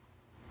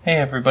Hey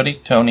everybody,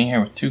 Tony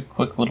here with two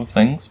quick little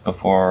things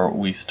before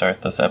we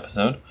start this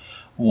episode.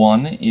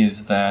 One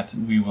is that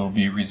we will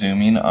be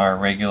resuming our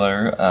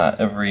regular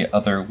every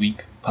other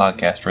week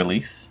podcast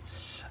release.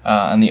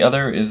 And the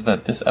other is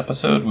that this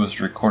episode was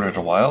recorded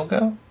a while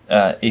ago,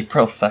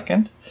 April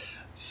 2nd.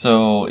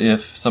 So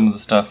if some of the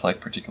stuff,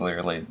 like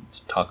particularly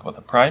talk about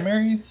the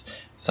primaries,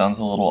 sounds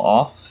a little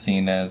off,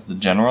 seeing as the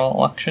general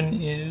election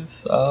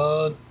is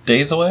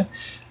days away,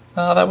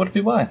 that would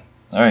be why.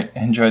 Alright,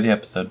 enjoy the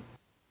episode.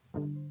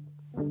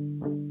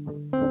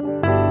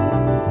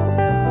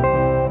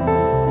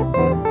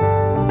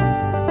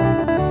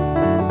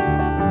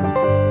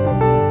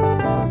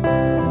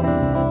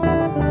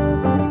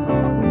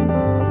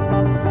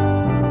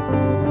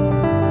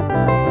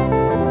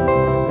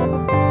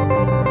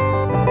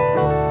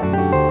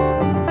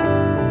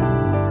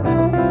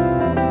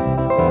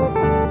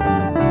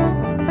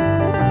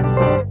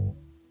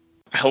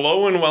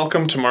 Hello and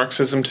welcome to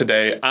Marxism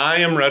Today. I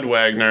am Red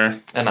Wagner.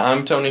 And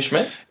I'm Tony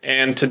Schmidt.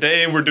 And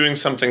today we're doing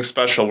something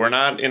special. We're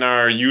not in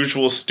our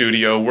usual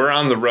studio. We're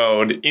on the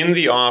road in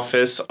the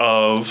office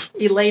of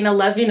Elena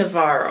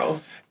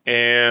Levy-Navarro.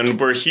 And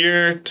we're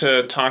here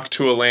to talk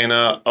to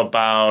Elena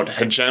about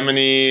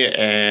hegemony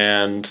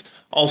and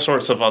all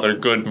sorts of other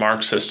good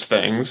Marxist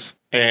things.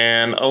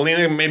 And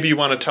Elena, maybe you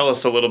want to tell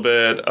us a little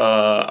bit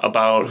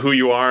about who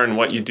you are and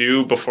what you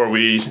do before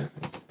we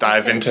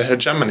dive into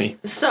hegemony.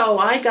 So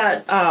I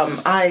got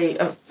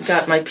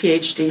my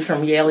PhD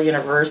from Yale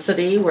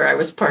University, where I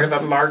was part of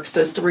a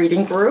Marxist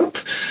reading group.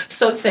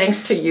 So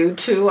thanks to you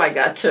two, I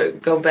got to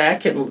go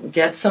back and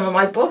get some of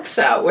my books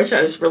out, which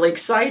I was really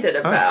excited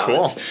about.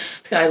 Oh, cool.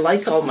 I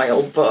like all my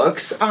old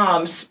books.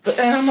 And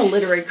I'm a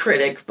literary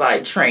critic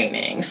by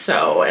training.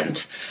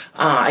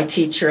 I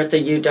teach here at the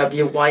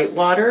UW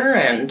Whitewater,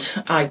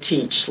 and I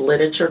teach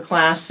literature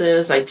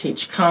classes. I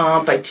teach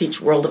comp. I teach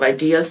World of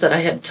Ideas that I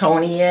had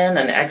Tony in,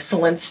 an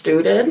excellent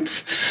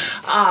student.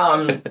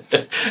 And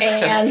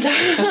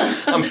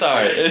I'm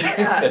sorry.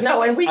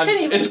 No, and we can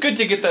even. It's good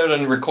to get that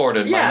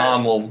unrecorded. Yeah, my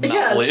mom will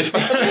not believe.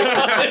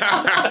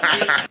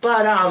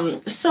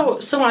 But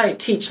so I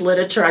teach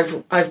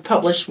literature. I've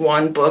published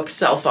one book,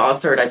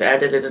 self-authored. I've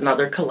edited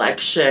another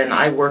collection.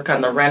 I work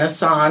on the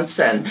Renaissance,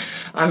 and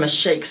I'm a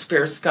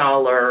Shakespeare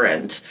scholar,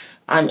 and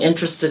I'm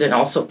interested in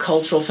also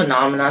cultural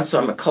phenomena,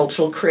 so I'm a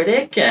cultural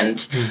critic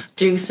and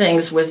do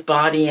things with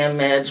body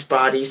image,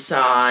 body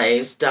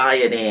size,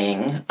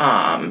 dieting,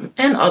 and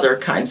other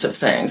kinds of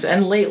things.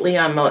 And lately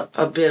I'm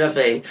a bit of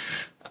a,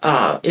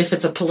 if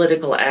it's a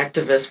political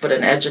activist, but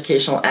an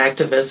educational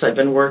activist.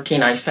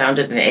 I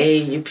founded an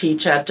AAUP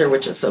chapter,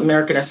 which is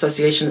American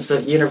Associations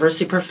of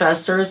University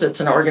Professors. It's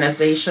an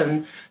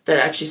organization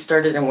that actually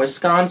started in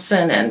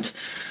Wisconsin, and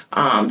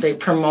they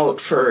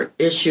promote for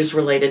issues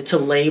related to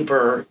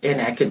labor in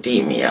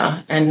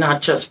academia, and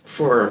not just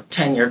for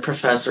tenured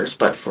professors,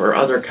 but for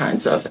other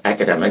kinds of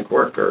academic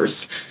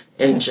workers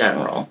in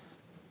general.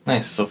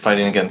 Nice. So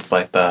fighting against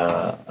like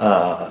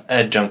the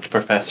adjunct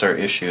professor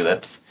issue.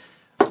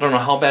 I don't know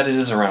how bad it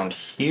is around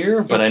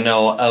here, but I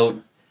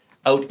know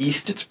out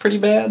east it's pretty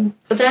bad.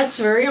 But that's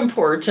very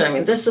important. I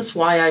mean, this is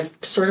why I've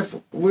sort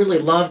of really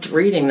loved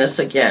reading this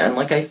again.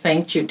 Like, I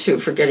thanked you,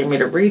 too, for getting me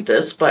to read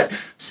this. But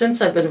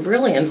since I've been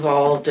really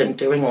involved in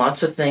doing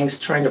lots of things,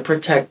 trying to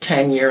protect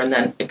tenure and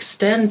then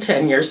extend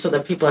tenure so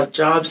that people have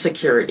job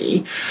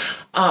security,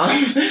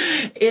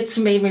 it's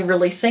made me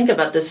really think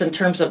about this in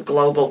terms of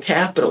global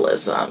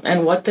capitalism.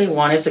 And what they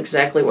want is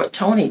exactly what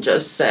Tony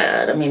just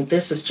said. I mean,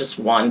 this is just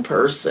one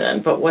person.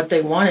 But what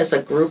they want is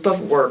a group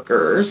of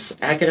workers,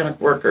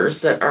 academic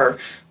workers, that are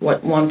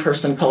what one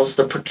person calls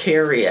the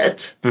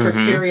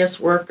precarious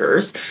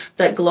workers,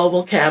 that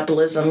global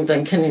capitalism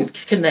then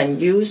can then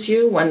use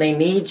you when they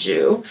need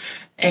you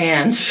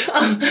and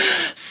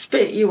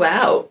spit you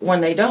out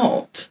when they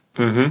don't.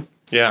 Mm-hmm.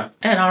 Yeah.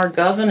 And our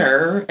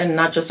governor, and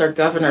not just our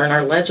governor and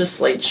our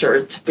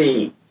legislature, to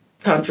be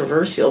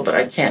controversial, but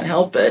I can't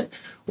help it,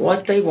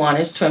 what they want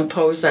is to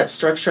impose that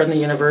structure on the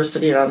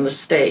university and on the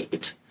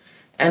state.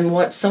 And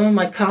what some of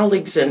my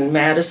colleagues in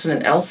Madison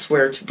and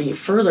elsewhere, to be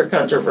further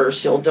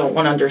controversial, don't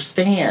want to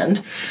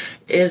understand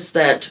is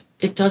that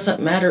it doesn't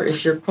matter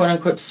if you're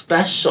quote-unquote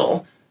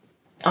special.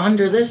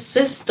 Under this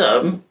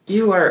system,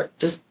 you are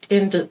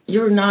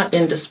you're not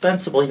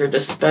indispensable, you're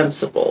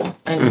dispensable,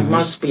 and you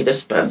must be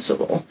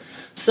dispensable.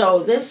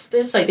 So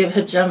this idea of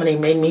hegemony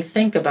made me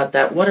think about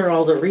that. What are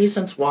all the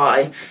reasons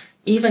why,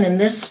 even in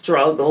this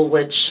struggle,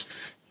 which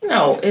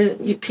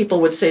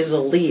people would say is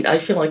elite. I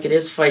feel like it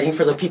is fighting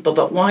for the people,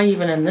 but why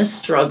even in this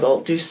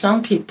struggle do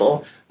some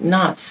people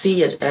not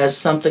see it as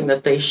something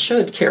that they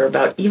should care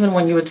about, even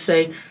when you would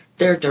say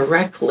they're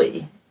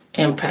directly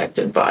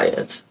impacted by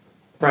it,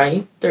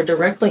 right? They're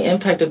directly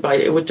impacted by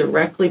it. It would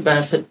directly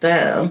benefit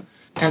them,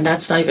 and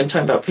that's not even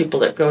talking about people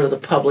that go to the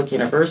public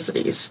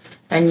universities,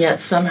 and yet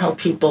somehow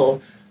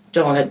people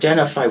don't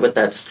identify with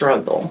that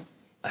struggle.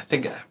 I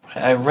think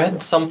I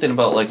read something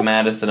about like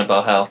Madison,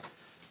 about how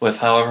with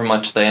however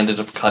much they ended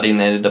up cutting,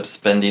 they ended up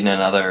spending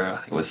another, I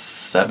think it was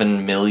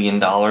 $7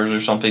 million or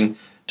something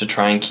to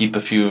try and keep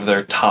a few of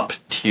their top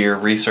tier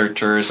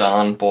researchers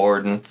on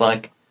board. And it's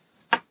like,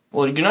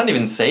 well, you're not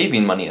even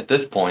saving money at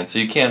this point, so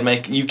you can't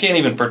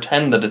even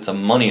pretend that it's a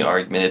money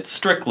argument. It's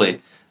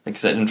strictly, like I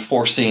said,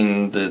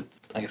 enforcing the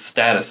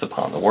status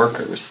upon the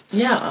workers.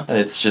 Yeah. And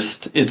it's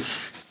just,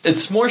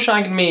 it's more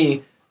shocking to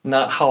me,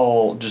 not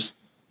how just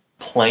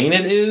plain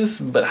it is,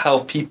 but how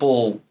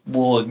people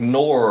will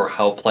ignore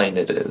how plain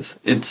it is.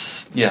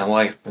 It's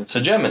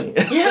hegemony.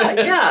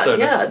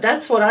 Yeah,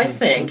 that's what I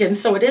think. And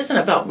so it isn't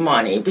about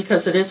money,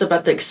 because it is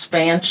about the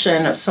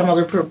expansion. Some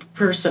other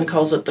person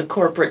calls it the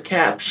corporate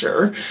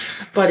capture,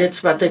 but it's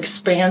about the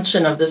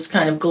expansion of this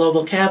kind of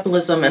global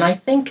capitalism. And I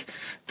think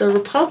the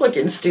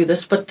Republicans do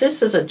this, but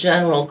this is a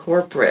general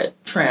corporate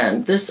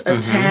trend, this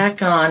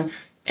attack on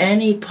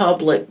any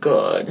public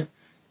good,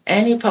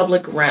 any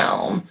public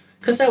realm.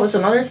 Because that was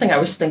another thing I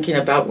was thinking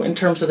about in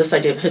terms of this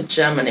idea of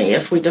hegemony.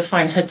 If we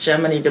define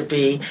hegemony to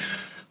be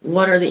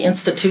what are the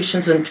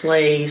institutions in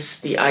place,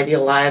 the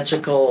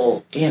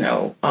ideological,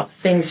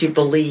 things you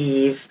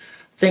believe,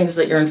 things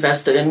that you're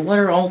invested in, what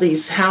are all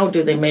these, how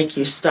do they make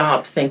you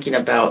stop thinking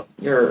about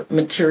your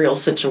material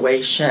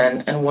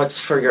situation and what's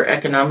for your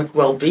economic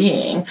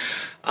well-being?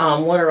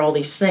 What are all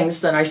these things?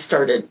 Then I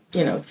started,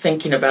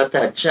 thinking about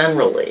that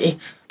generally,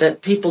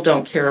 that people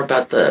don't care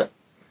about the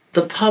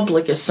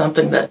public is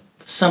something that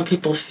some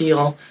people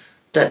feel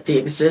that the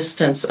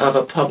existence of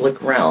a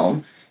public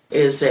realm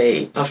is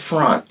a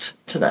affront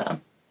to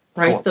them,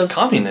 right? Well, it's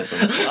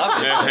communism.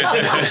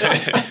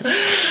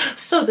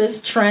 So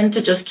this trend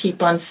to just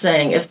keep on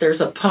saying, if there's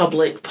a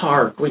public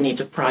park, we need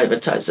to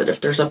privatize it. If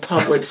there's a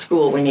public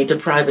school, we need to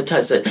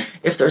privatize it.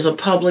 If there's a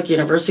public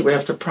university, we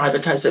have to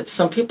privatize it.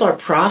 Some people are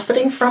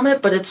profiting from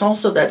it, but it's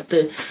also that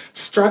the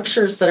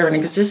structures that are in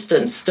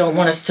existence don't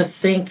want us to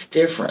think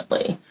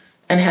differently.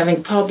 And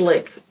having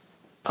public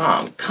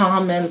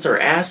commons or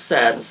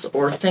assets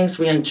or things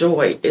we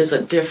enjoy is a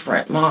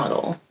different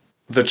model.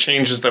 The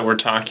changes that we're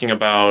talking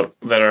about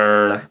that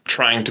are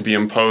trying to be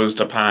imposed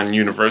upon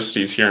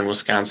universities here in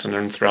Wisconsin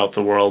and throughout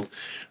the world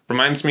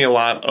reminds me a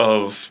lot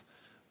of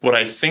what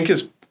I think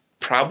is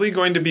probably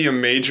going to be a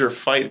major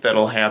fight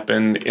that'll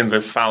happen in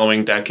the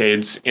following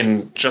decades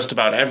in just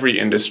about every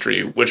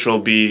industry, which will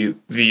be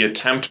the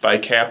attempt by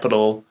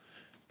capital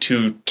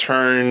to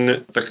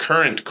turn the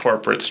current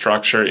corporate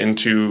structure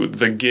into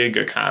the gig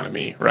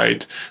economy,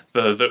 right?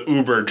 The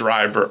Uber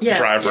driver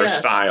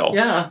style,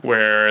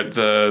 where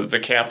the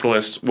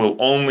capitalists will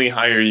only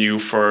hire you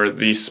for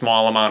the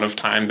small amount of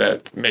time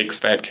that makes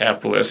that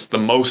capitalist the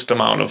most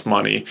amount of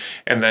money,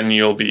 and then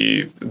you'll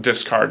be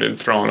discarded,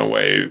 thrown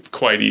away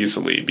quite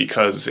easily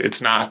because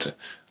it's not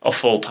a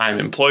full-time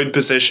employed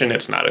position,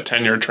 it's not a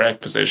tenure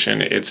track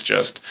position, it's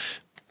just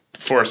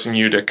forcing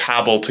you to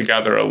cobble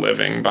together a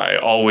living by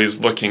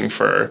always looking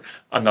for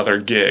another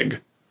gig.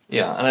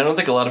 Yeah, and I don't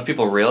think a lot of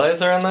people realize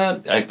they're on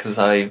that, because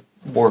I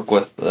work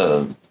with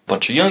a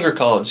bunch of younger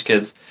college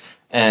kids,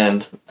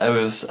 and I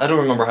don't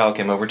remember how it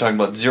came up. We're talking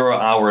about 0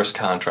 hours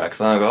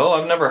contracts, and I go,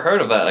 I've never heard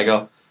of that. I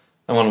go,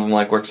 and one of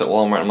them works at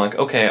Walmart. I'm like,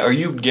 okay, are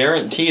you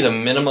guaranteed a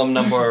minimum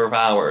number of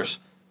hours?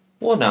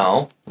 Well,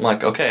 no. I'm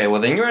like, okay,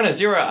 well, then you're on a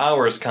 0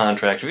 hours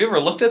contract. Have you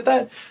ever looked at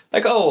that?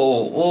 Like,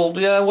 oh, well,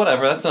 yeah,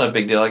 whatever. That's not a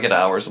big deal. I get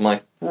hours. I'm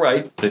like,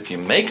 right. But if you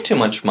make too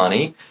much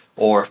money,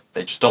 or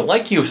they just don't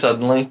like you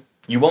suddenly,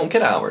 you won't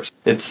get hours.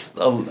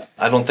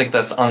 I don't think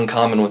that's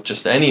uncommon with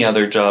just any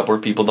other job where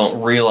people don't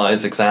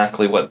realize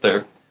exactly what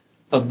they're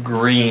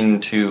agreeing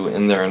to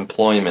in their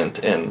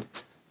employment. And,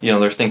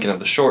 they're thinking of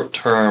the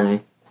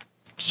short-term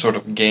sort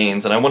of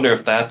gains. And I wonder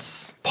if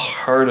that's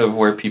part of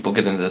where people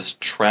get into this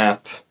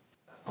trap.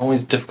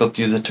 Always difficult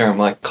to use the term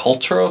like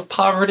culture of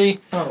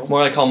poverty. More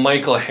like how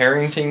Michael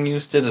Harrington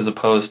used it, as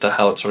opposed to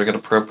how it sort of got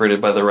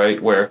appropriated by the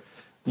right, where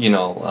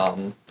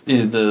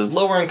the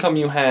lower income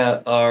you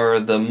are,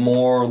 the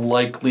more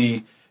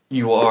likely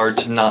you are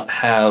to not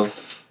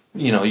have,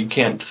 you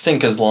can't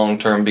think as long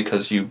term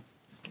because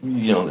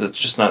it's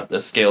just not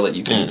a scale that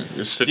you can.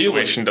 Your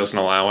situation doesn't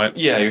allow it.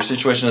 Yeah, your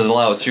situation doesn't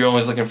allow it. So you're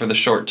always looking for the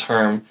short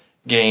term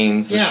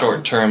gains, the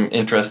short term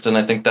interest, and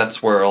I think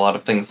that's where a lot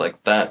of things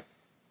like that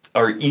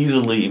are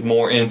easily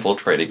more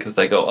infiltrated, because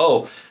they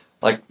go,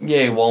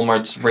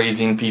 Walmart's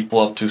raising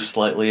people up to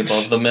slightly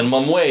above the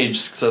minimum wage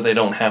so they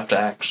don't have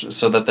to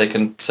so that they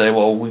can say,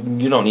 well,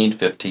 you don't need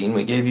 15,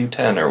 we gave you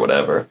 10 or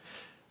whatever.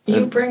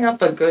 You bring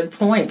up a good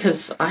point,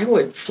 because I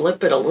would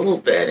flip it a little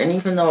bit, and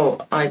even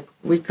though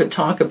we could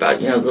talk about,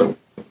 the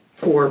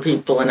poor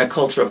people and a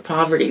culture of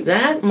poverty,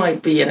 that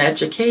might be an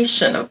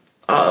education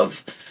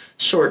of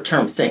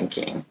short-term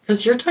thinking,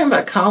 because you're talking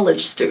about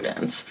college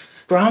students.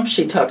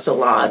 Gramsci talks a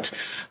lot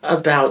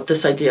about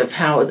this idea of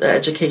how the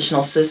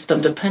educational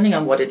system, depending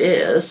on what it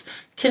is,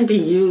 can be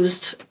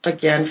used,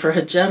 again, for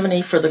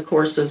hegemony, for the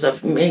courses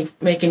of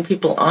making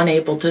people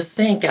unable to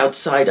think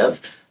outside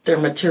of their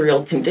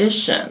material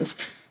conditions.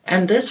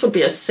 And this would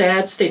be a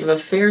sad state of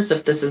affairs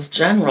if this is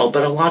general,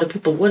 but a lot of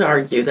people would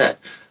argue that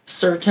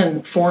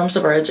certain forms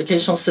of our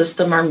educational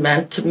system are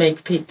meant to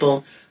make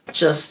people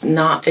just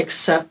not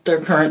accept their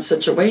current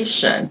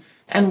situation.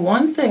 And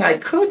one thing I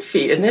could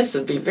feed, and this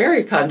would be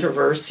very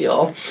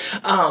controversial,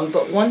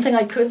 but one thing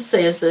I could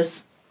say is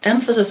this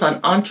emphasis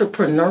on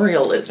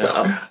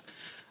entrepreneurialism.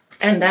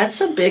 And that's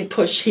a big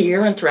push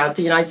here and throughout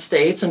the United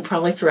States and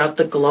probably throughout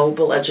the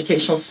global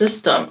educational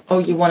system. Oh,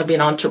 you want to be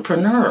an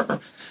entrepreneur.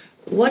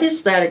 What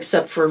is that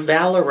except for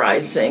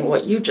valorizing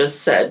what you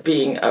just said,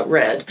 being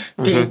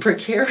being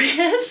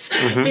precarious,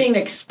 being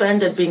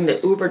expended, being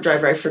the Uber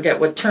driver? I forget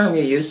what term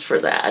you used for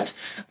that,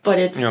 but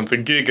it's the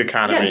gig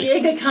economy. Yeah,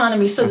 gig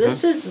economy. So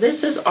this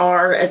is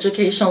our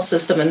educational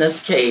system in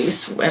this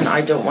case, and I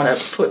don't want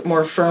to put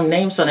more firm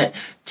names on it,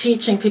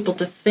 teaching people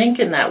to think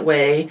in that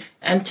way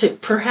and to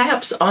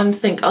perhaps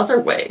unthink other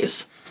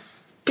ways.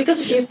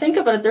 Because if you think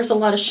about it, there's a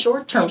lot of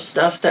short-term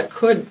stuff that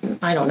could,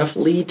 I don't know if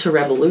lead to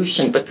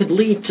revolution, but could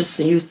lead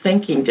to you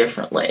thinking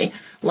differently,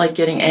 like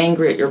getting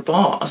angry at your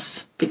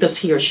boss because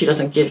he or she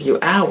doesn't give you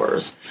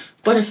hours.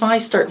 But if I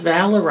start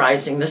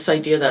valorizing this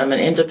idea that I'm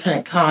an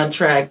independent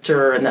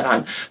contractor and that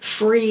I'm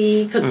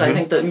free, because I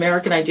think the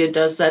American idea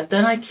does that,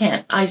 then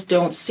I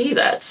don't see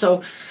that.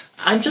 So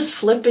I'm just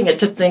flipping it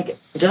to think,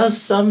 does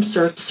some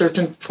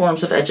certain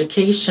forms of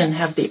education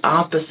have the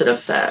opposite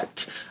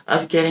effect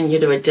of getting you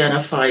to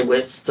identify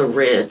with the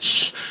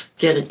rich,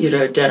 getting you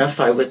to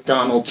identify with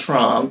Donald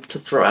Trump, to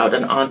throw out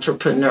an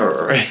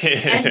entrepreneur,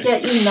 and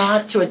get you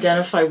not to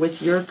identify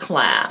with your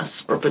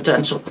class or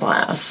potential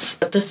class?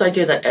 But this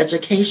idea that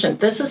education,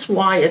 this is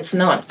why it's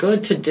not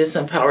good to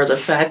disempower the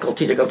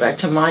faculty, to go back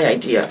to my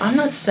idea. I'm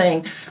not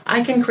saying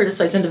I can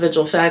criticize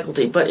individual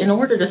faculty, but in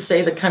order to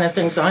say the kind of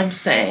things I'm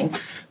saying,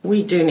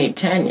 we do need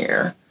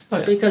tenure.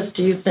 Because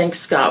do you think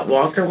Scott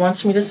Walker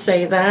wants me to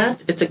say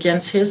that? It's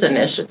against his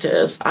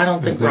initiatives. I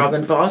don't think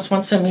Robin Voss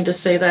wants me to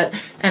say that.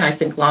 And I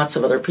think lots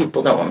of other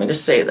people don't want me to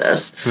say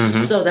this.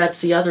 So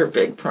that's the other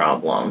big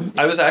problem.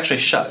 I was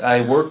actually shocked.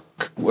 I work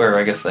where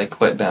I guess I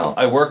quit now.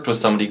 I worked with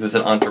somebody who's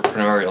an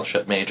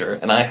entrepreneurship major,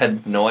 and I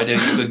had no idea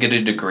you could get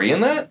a degree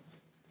in that.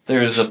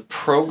 There's a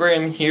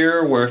program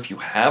here where if you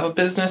have a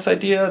business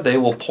idea, they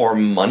will pour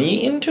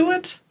money into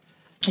it.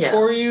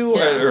 For you,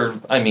 or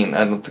I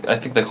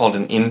think they call it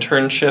an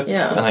internship,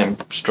 and I'm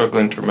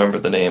struggling to remember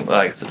the name.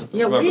 I guess it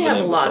doesn't we have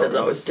a lot of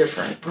those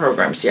different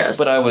programs, yes.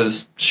 But I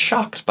was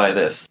shocked by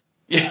this,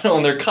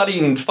 and they're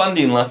cutting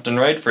funding left and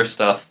right for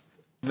stuff.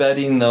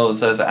 Vetting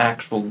those as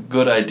actual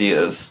good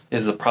ideas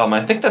is a problem.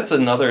 I think that's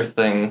another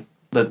thing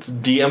that's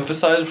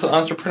de-emphasized with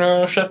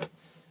entrepreneurship.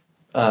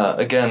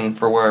 Again,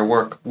 for where I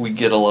work, we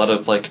get a lot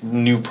of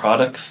new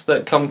products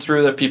that come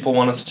through that people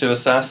want us to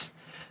assess,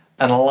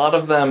 and a lot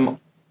of them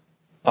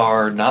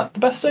are not the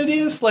best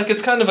ideas.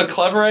 It's kind of a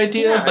clever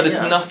idea, but it's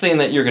nothing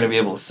that you're going to be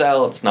able to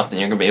sell. It's nothing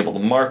you're going to be able to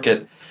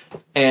market.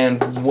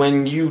 And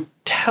when you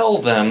tell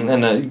them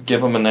and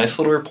give them a nice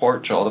little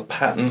report, show all the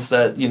patents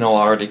that,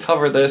 already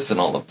cover this and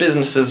all the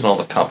businesses and all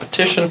the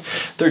competition,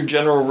 their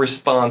general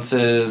response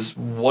is,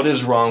 what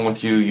is wrong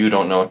with you? You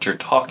don't know what you're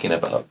talking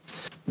about.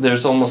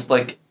 There's almost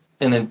like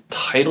an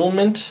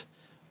entitlement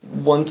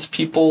once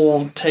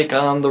people take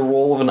on the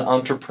role of an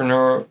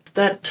entrepreneur.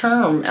 That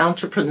term,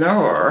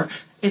 entrepreneur,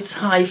 it's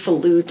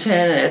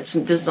highfalutin, it's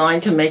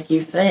designed to make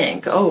you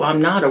think, oh, I'm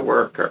not a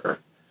worker.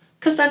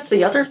 Because that's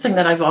the other thing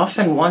that I've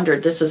often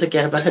wondered. This is,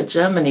 again, about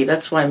hegemony.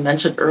 That's why I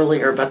mentioned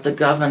earlier about the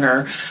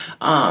governor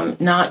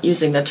not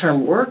using the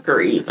term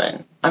worker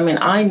even.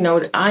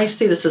 I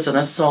see this as an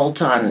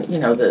assault on,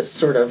 the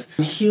sort of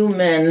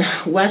human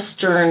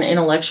Western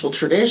intellectual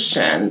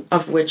tradition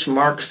of which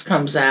Marx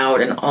comes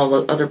out and all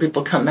the other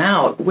people come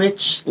out,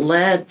 which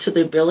led to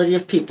the ability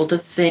of people to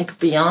think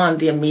beyond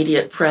the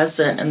immediate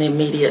present and the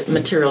immediate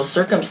material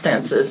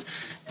circumstances.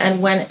 And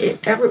when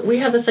we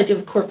have this idea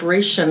of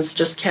corporations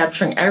just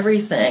capturing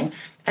everything,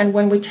 and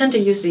when we tend to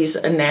use these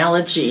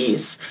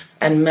analogies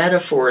and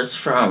metaphors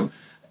from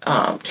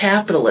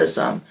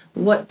capitalism,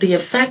 what the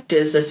effect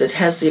is it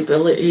has the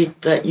ability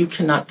that you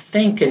cannot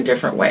think in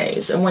different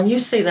ways. And when you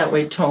say that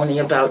way, Tony,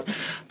 about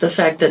the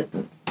fact that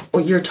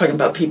you're talking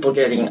about people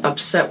getting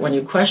upset when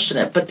you question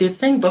it, but the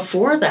thing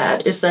before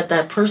that is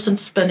that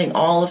person's spending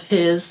all of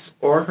his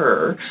or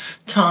her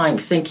time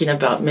thinking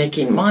about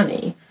making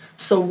money.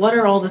 So what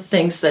are all the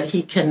things that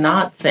he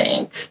cannot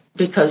think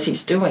because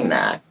he's doing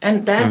that?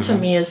 And that to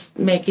me is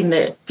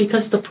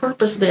because the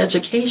purpose of the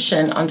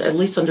education, at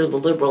least under the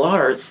liberal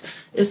arts,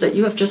 is that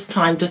you have just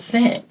time to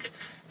think.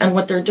 And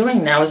what they're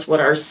doing now is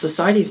what our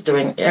society's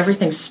doing.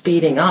 Everything's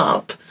speeding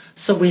up,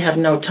 so we have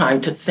no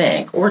time to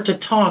think or to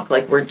talk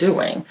like we're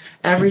doing.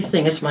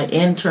 Everything is my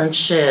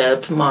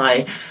internship,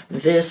 my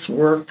this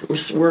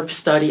work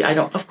study.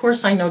 Of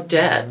course I know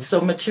debt, so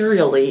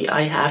materially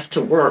I have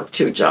to work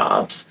 2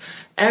 jobs.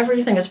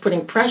 Everything is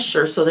putting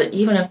pressure so that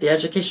even if the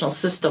educational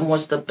system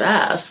was the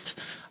best,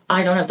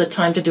 I don't have the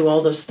time to do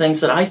all those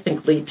things that I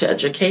think lead to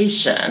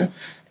education,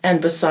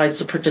 and besides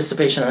the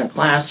participation in the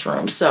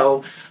classroom.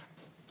 So,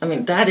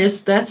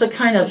 that's a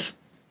kind of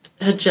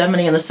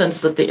hegemony in the sense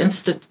that the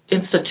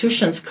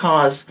institutions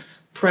cause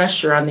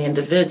pressure on the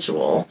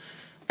individual,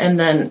 and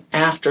then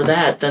after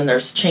that, then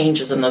there's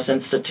changes in those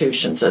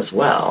institutions as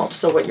well.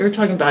 So what you're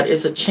talking about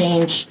is a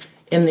change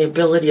in the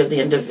ability of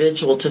the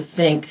individual to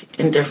think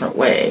in different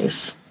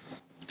ways.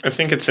 I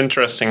think it's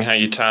interesting how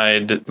you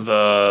tied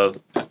the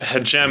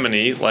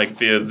hegemony, like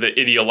the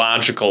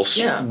ideological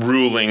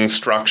ruling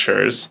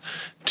structures,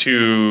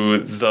 to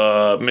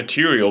the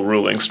material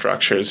ruling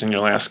structures in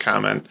your last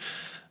comment.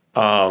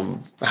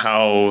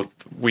 How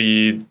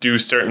we do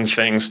certain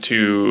things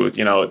to,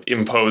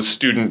 impose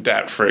student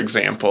debt, for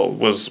example,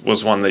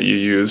 was one that you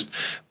used,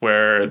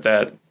 where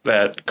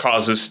that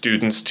causes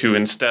students to,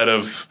 instead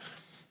of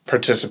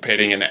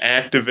participating in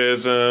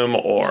activism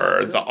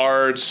or the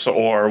arts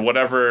or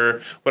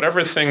whatever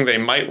thing they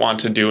might want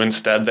to do,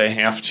 instead they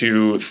have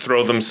to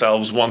throw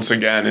themselves once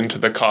again into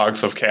the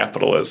cogs of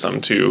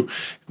capitalism, to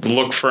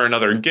look for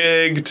another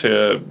gig,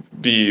 to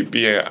be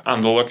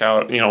on the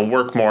lookout,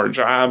 work more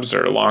jobs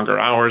or longer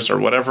hours or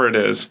whatever it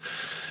is.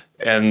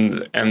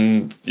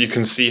 And you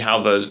can see how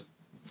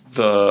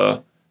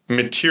the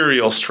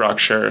material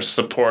structure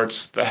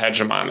supports the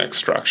hegemonic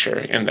structure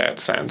in that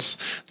sense,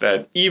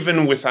 that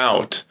even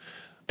without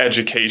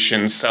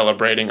education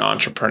celebrating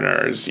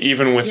entrepreneurs,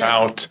 even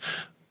without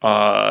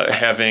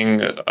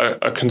having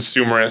a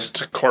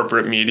consumerist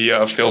corporate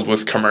media filled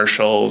with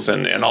commercials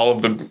and all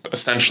of the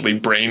essentially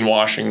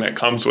brainwashing that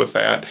comes with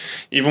that,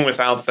 even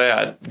without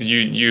that,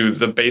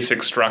 the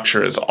basic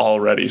structure is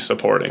already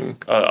supporting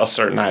a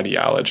certain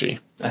ideology.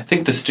 I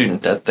think the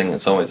student debt thing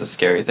is always a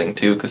scary thing,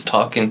 too, because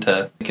talking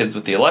to kids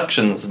with the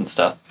elections and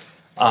stuff,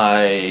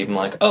 I'm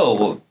like, oh,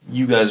 well,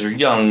 you guys are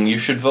young, you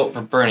should vote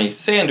for Bernie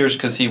Sanders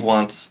because he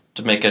wants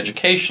to make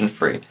education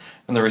free.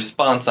 And the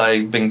response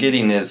I've been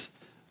getting is,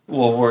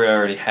 well, we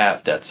already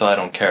have debt, so I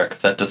don't care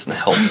because that doesn't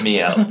help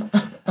me out,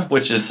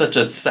 which is such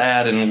a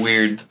sad and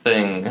weird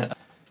thing.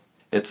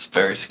 It's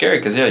very scary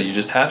because, you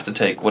just have to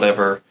take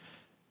whatever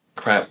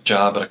crap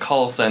job at a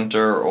call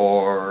center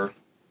or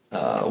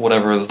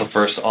whatever is the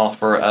first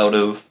offer out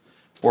of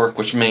work,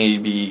 which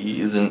maybe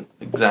isn't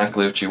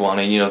exactly what you want.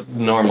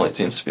 Normally it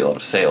seems to be a lot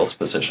of sales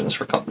positions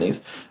for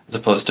companies, as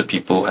opposed to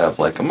people who have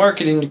like a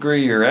marketing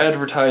degree or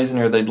advertising,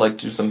 or they'd like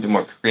to do something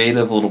more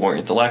creative, a little more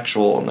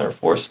intellectual, and they're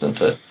forced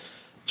into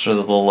sort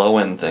of the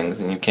low-end things,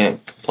 and you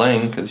can't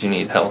complain because you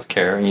need health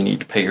care and you need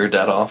to pay your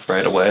debt off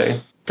right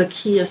away. The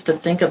key is to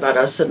think about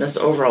us in this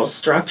overall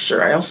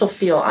structure. I also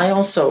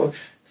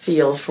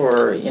feel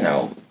for,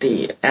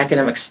 the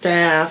academic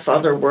staff,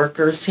 other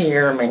workers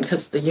here,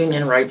 because the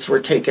union rights were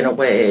taken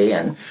away.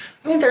 And,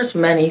 there's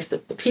many,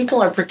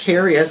 people are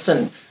precarious.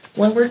 And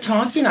when we're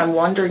talking, I'm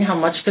wondering how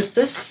much,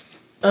 because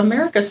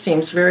America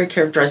seems very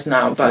characterized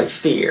now by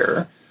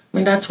fear.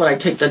 That's what I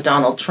take the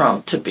Donald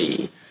Trump to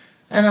be.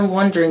 And I'm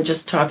wondering,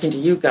 just talking to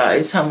you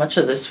guys, how much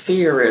of this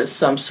fear is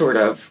some sort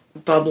of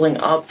bubbling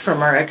up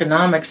from our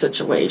economic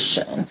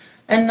situation.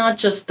 And not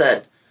just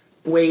that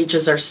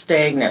wages are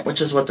stagnant,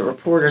 which is what the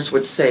reporters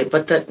would say,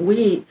 but that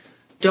we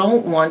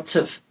don't want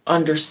to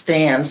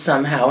understand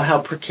somehow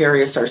how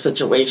precarious our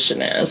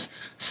situation is.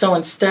 So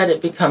instead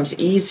it becomes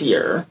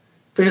easier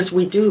because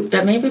we do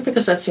that, maybe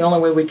because that's the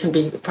only way we can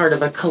be part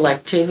of a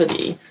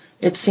collectivity.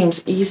 It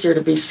seems easier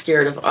to be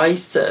scared of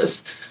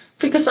ISIS.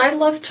 Because I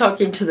love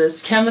talking to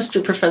this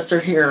chemistry professor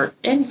here,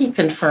 and he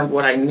confirmed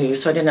what I knew,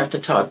 so I didn't have to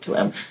talk to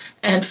him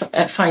and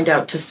find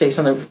out to say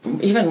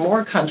something even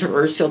more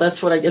controversial.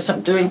 That's what I guess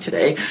I'm doing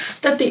today,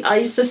 that the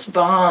ISIS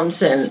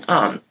bombs in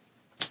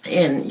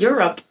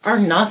Europe are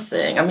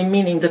nothing.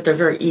 Meaning that they're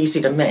very easy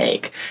to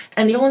make.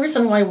 And the only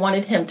reason why I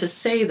wanted him to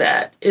say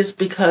that is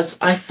because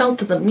I felt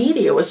that the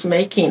media was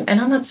making, and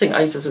I'm not saying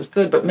ISIS is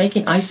good, but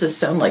making ISIS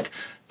sound like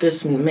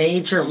this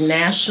major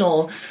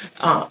national,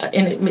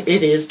 and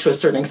it is to a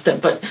certain extent,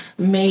 but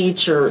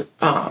major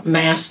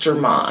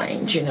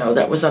mastermind,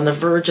 that was on the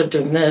verge of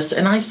doing this.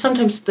 And I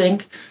sometimes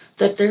think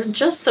that they're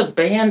just a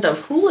band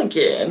of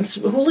hooligans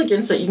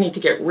that you need to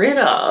get rid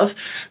of,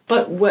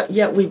 but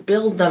yet we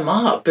build them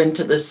up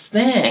into this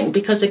thing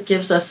because it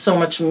gives us so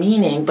much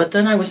meaning. But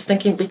then I was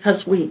thinking,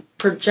 because we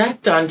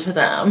project onto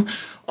them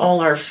all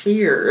our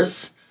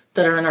fears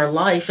that are in our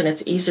life, and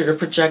it's easier to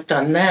project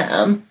on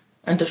them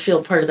and to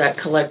feel part of that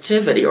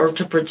collectivity, or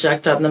to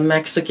project on the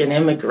Mexican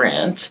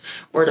immigrant,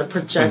 or to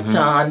project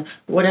on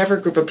whatever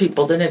group of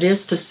people than it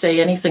is to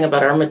say anything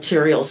about our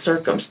material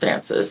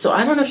circumstances. So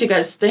I don't know if you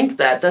guys think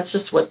that. That's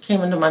just what came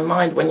into my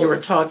mind when you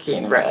were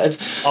talking, Red.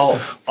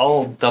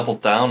 I'll double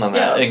down on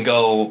that and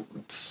go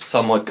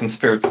somewhat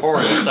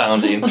conspiratorial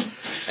sounding.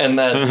 And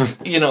that,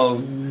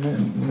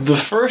 the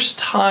first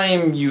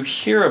time you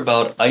hear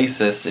about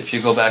ISIS, if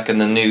you go back in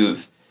the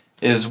news,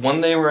 is when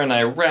they were in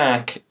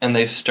Iraq and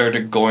they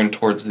started going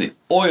towards the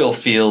oil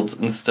fields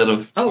instead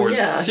of towards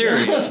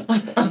Syria.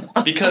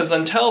 Because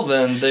until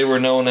then, they were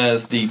known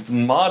as the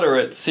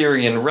moderate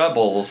Syrian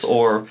rebels,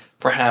 or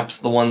perhaps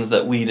the ones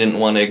that we didn't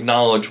want to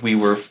acknowledge we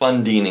were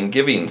funding and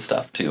giving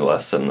stuff to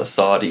us, and the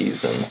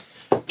Saudis and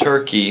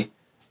Turkey,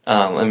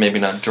 and maybe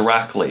not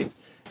directly.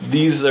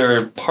 These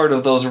are part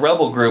of those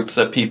rebel groups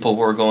that people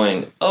were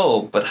going,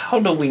 oh, but how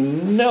do we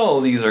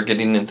know these are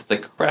getting into the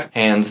correct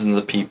hands of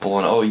the people?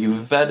 And, you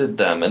vetted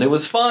them. And it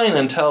was fine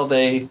until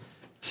they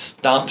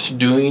stopped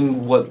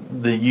doing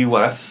what the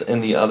U.S.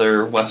 and the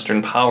other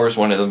Western powers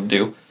wanted them to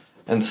do,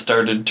 and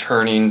started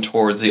turning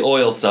towards the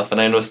oil stuff.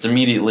 And I noticed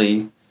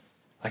immediately,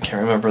 I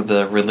can't remember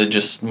the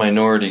religious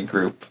minority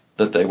group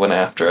that they went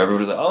after.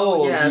 Everybody was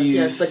like,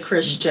 yes, the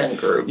Christian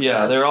group.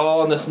 Yeah, they're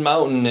all on this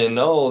mountain, and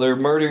they're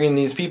murdering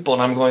these people.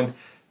 And I'm going,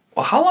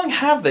 well, how long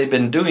have they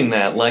been doing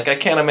that? Like, I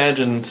can't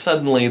imagine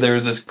suddenly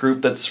there's this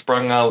group that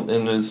sprung out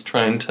and is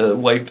trying to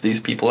wipe these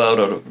people out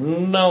of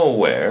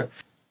nowhere.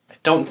 I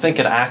don't think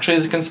it actually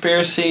is a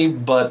conspiracy,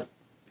 but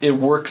it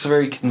works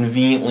very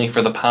conveniently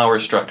for the power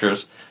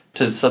structures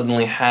to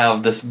suddenly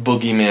have this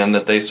boogeyman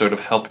that they sort of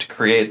helped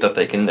create that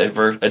they can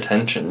divert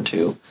attention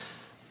to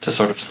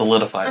sort of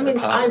solidify their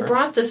power. I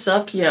brought this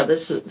up,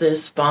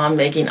 this bomb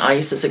making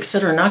ISIS,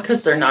 etc., not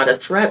because they're not a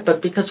threat,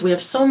 but because we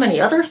have so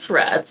many other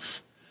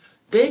threats,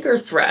 bigger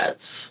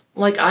threats.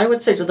 Like, I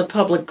would say to the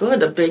public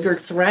good, a bigger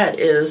threat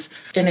is,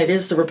 and it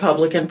is the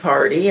Republican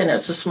Party, and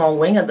it's a small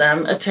wing of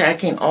them,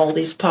 attacking all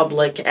these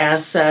public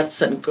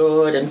assets and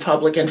good and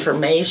public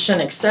information,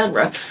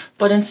 etc.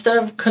 But instead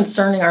of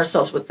concerning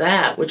ourselves with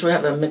that, which would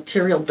have a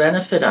material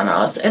benefit on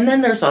us, and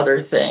then there's other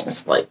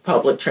things like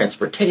public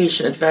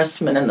transportation,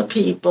 investment in the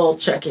people,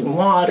 checking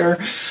water,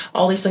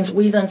 all these things,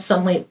 we then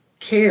suddenly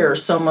care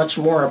so much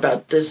more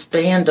about this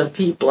band of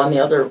people on the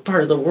other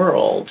part of the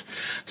world.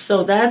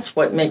 So that's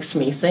what makes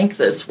me think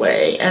this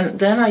way. And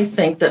then I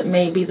think that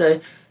maybe the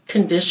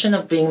condition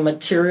of being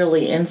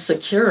materially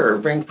insecure,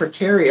 being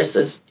precarious,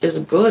 is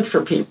good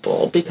for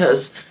people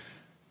because,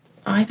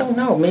 I don't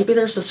know, maybe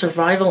there's a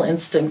survival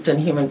instinct in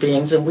human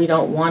beings and we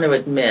don't want to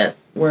admit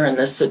we're in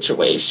this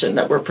situation,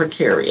 that we're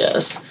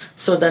precarious.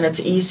 So then it's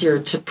easier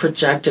to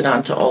project it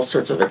onto all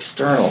sorts of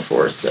external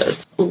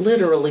forces.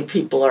 Literally,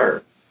 people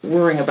are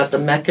worrying about the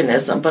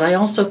mechanism, but I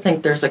also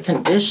think there's a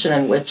condition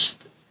in which,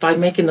 by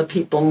making the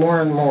people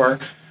more and more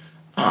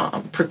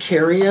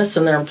precarious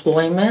in their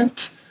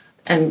employment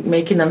and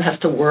making them have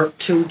to work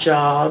 2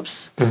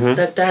 jobs,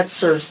 that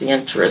serves the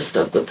interest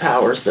of the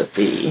powers that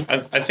be.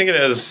 I think it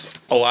has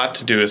a lot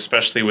to do,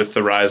 especially with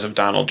the rise of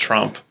Donald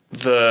Trump.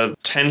 The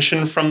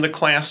tension from the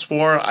class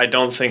war, I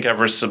don't think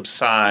ever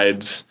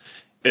subsides.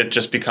 It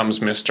just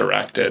becomes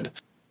misdirected.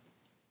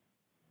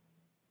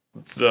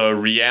 The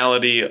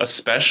reality,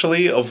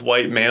 especially of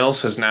white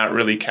males, has not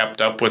really kept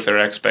up with their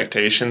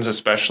expectations,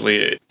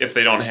 especially if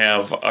they don't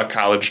have a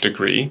college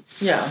degree.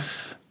 Yeah.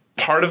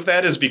 Part of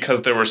that is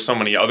because there were so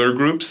many other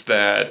groups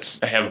that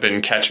have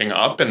been catching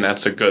up, and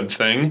that's a good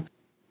thing.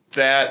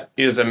 That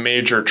is a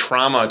major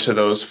trauma to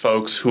those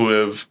folks who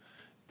have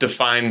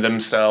defined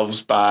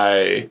themselves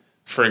by,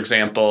 for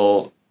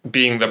example,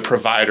 being the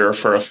provider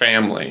for a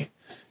family.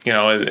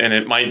 And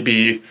it might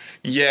be,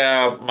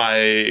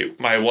 my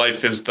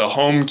wife is the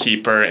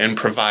homekeeper and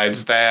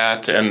provides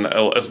that, and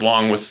as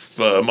long with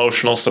the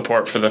emotional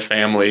support for the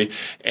family.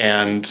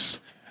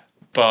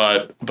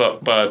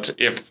 But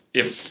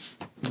if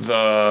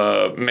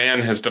the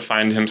man has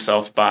defined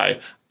himself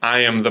by, I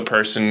am the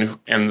person,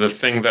 and the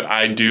thing that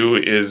I do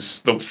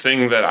is the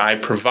thing that I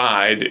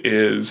provide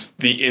is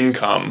the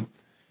income,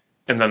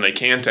 and then they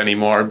can't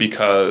anymore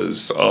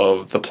because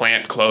of the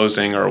plant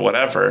closing or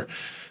whatever.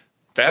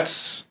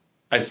 That's,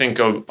 I think,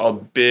 a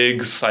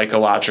big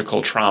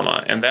psychological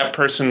trauma. And that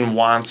person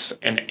wants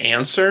an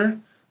answer.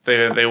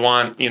 They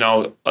want,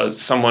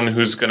 someone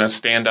who's going to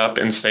stand up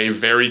and say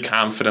very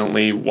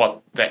confidently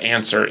what the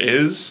answer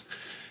is.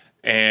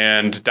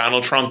 And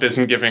Donald Trump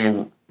isn't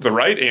giving the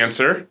right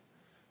answer,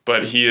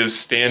 but he is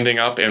standing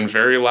up and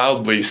very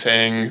loudly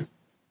saying,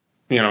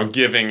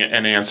 giving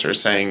an answer,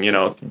 saying,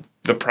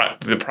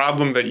 the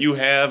problem that you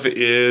have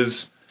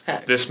is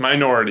this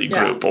minority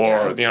group,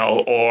 or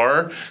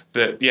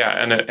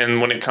that, and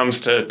when it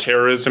comes to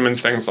terrorism and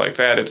things like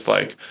that, it's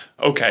like,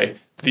 okay,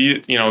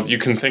 you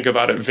can think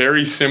about it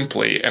very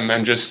simply and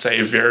then just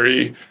say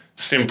very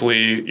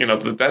simply,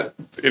 that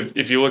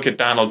if you look at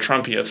Donald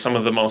Trump, he has some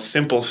of the most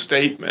simple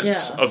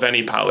statements of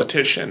any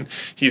politician.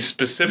 He's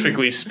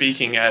specifically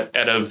speaking at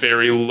a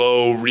very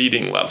low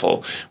reading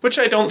level, which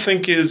I don't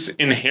think is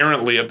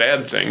inherently a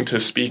bad thing to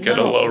speak at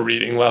a low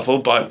reading level,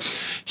 but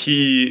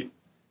he's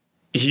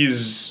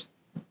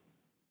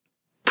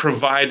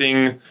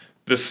providing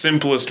the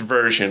simplest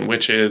version,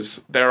 which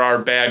is there are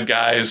bad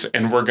guys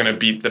and we're going to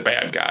beat the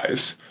bad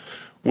guys,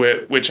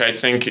 which I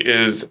think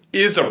is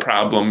a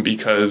problem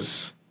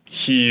because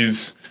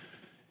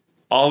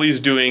all he's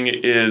doing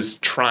is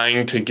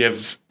trying to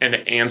give an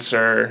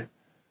answer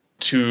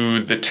to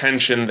the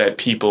tension that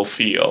people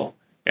feel.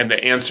 And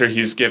the answer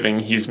he's giving,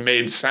 he's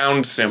made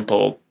sound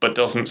simple, but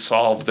doesn't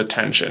solve the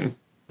tension.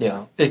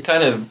 Yeah,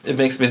 it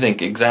makes me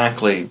think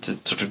exactly to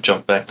sort of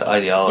jump back to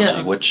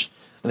ideology, which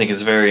I think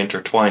is very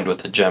intertwined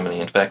with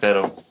hegemony. In fact, I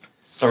don't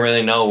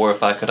really know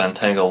if I could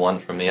untangle one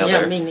from the other.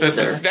 Yeah, me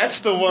neither. That's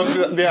the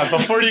one.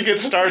 Before you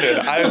get started,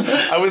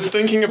 I was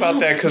thinking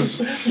about that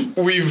because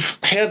we've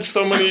had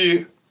so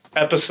many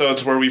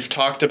episodes where we've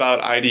talked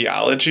about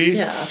ideology.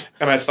 Yeah.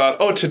 And I thought,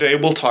 today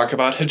we'll talk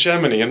about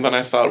hegemony. And then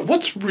I thought,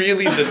 what's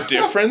really the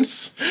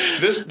difference?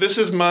 This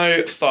is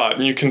my thought,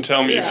 and you can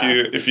tell me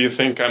if you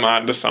think I'm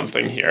onto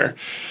something here.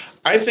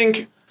 I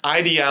think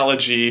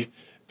ideology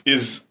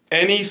is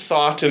any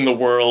thought in the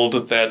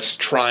world that's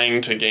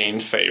trying to gain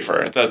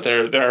favor. That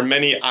there are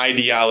many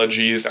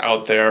ideologies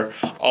out there,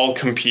 all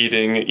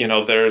competing. You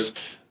know, there's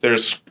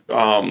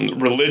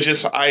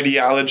religious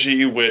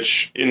ideology,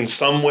 which in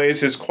some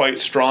ways is quite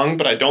strong,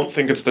 but I don't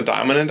think it's the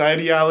dominant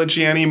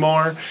ideology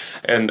anymore,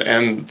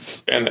 and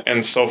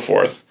so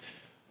forth.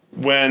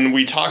 When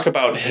we talk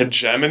about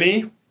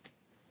hegemony,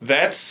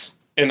 that's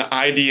an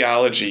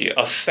ideology,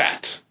 a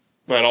set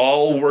that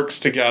all works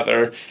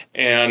together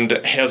and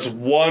has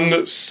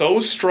won so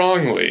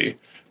strongly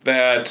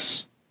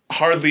that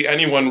hardly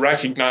anyone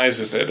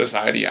recognizes it as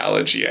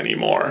ideology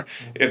anymore.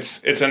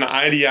 It's an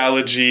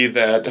ideology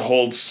that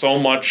holds so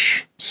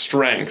much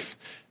strength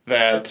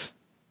that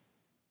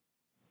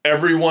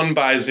everyone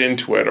buys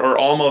into it, or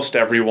almost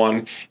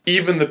everyone,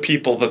 even the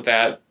people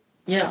that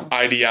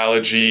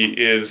ideology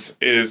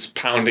is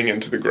pounding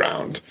into the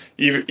ground.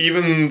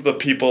 Even the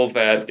people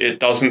that it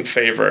doesn't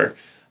favor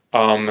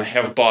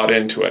have bought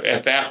into it.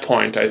 At that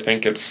point, I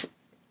think it's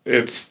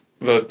the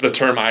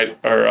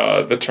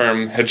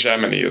term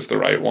hegemony is the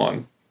right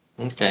one.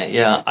 Okay,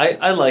 yeah,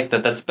 I like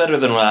that. That's better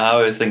than how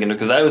I was thinking,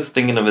 because I was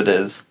thinking of it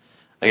as,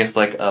 I guess,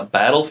 like a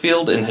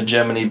battlefield, and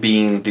hegemony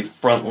being the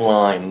front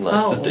line.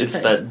 It's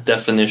that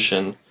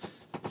definition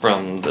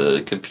from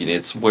the competing.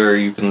 It's where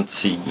you can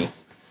see,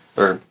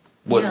 or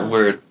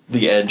where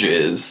the edge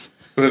is.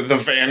 The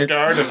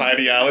vanguard of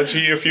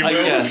ideology, if you will.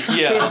 Yes,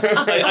 yeah.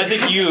 I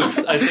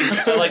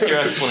like your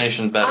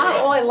explanation better.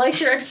 I like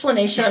your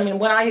explanation. I mean,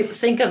 when I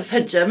think of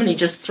hegemony,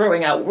 just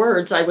throwing out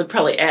words, I would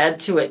probably add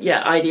to it,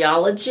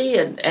 ideology,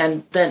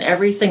 and then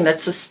everything that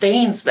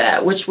sustains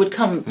that, which would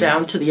come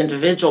down to the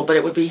individual, but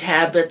it would be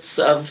habits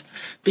of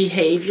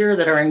behavior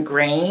that are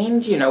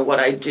ingrained, what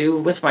I do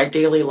with my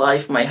daily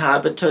life, my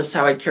habitus,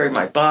 how I carry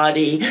my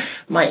body,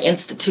 my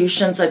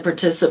institutions I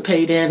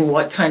participate in,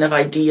 what kind of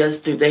ideas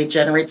do they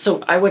generate.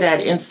 So I would add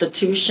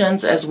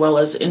institutions as well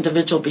as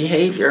individual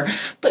behavior.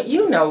 But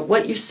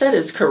what you said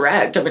is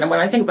correct. I mean, when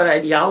I think about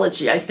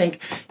ideology, I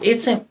think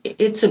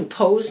it's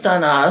imposed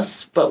on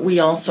us, but we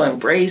also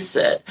embrace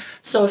it.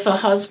 So if a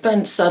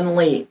husband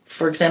suddenly,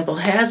 for example,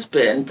 has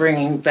been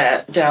bringing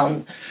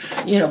the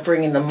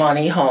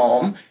money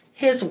home,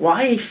 his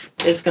wife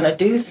is going to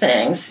do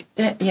things,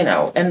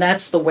 and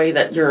that's the way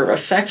that your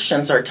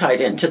affections are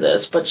tied into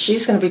this. But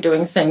she's going to be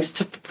doing things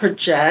to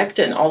project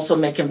and also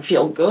make him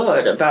feel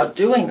good about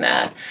doing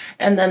that.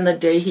 And then the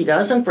day he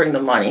doesn't bring the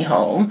money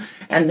home,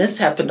 and this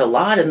happened a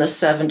lot in the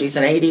 70s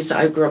and 80s.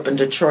 I grew up in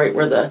Detroit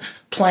where the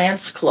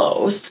plants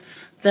closed.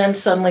 Then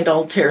suddenly it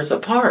all tears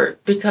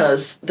apart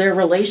because their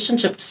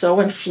relationship's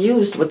so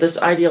infused with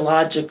this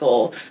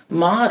ideological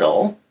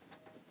model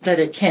that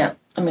it can't,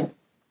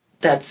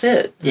 that's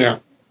it. Yeah.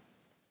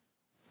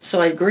 So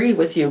I agree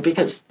with you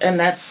and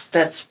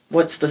that's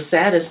what's the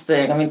saddest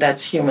thing. I mean,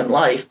 that's human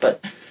life,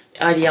 but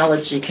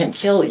ideology can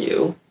kill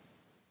you.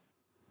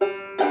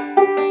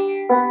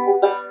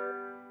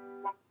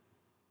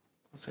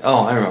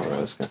 Oh, I remember what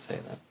I was going to say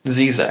that.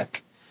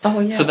 Zizek.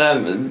 Oh, yeah. So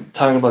that,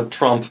 talking about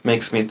Trump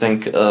makes me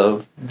think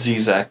of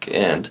Zizek,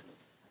 and,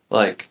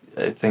 I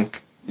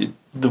think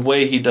the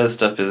way he does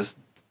stuff is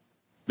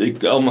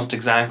almost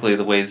exactly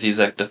the way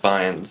Zizek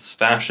defines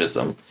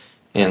fascism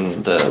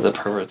in the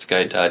Pervert's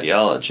Guide to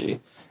Ideology.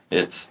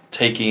 It's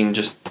taking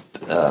just,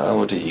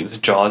 what did he use,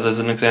 Jaws as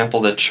an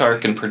example, that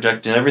shark, and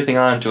projecting everything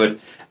onto it,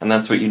 and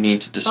that's what you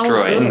need to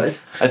destroy. Oh, good. And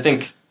I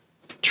think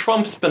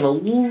Trump's been a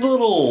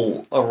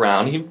little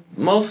around. He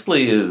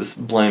mostly is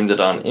blamed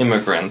it on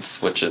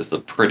immigrants, which is the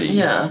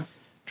pretty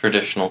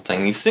traditional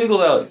thing. He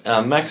singled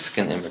out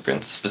Mexican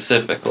immigrants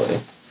specifically.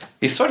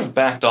 He's sort of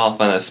backed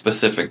off on a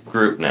specific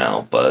group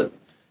now, but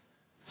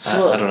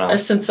I don't know.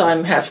 Since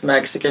I'm half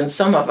Mexican,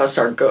 some of us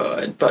are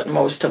good, but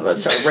most of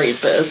us are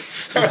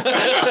rapists.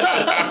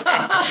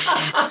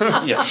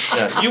 Yeah.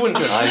 You went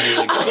to an Ivy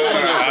League.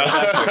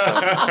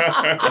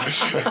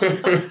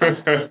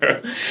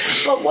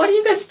 But what do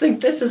you guys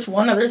think? This is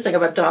one other thing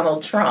about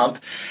Donald Trump.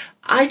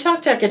 I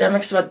talk to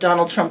academics about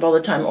Donald Trump all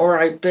the time, or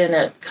I've been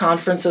at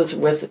conferences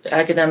with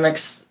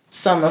academics,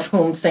 some of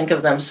whom think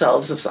of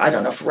themselves as, I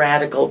don't know if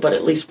radical, but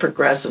at least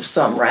progressive,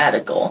 some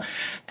radical.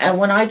 And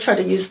when I try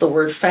to use the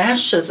word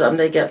fascism,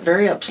 they get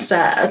very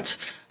upset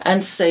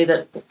and say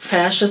that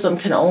fascism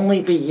can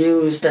only be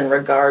used in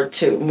regard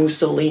to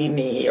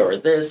Mussolini or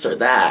this or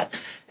that.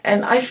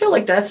 And I feel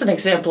like that's an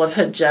example of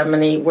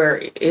hegemony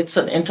where it's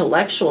an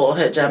intellectual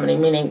hegemony,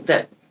 meaning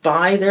that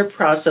by their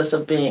process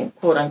of being,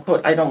 quote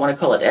unquote, I don't want to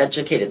call it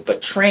educated,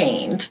 but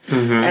trained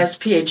as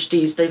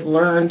PhDs,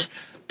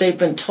 they've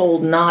been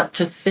told not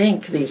to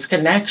think these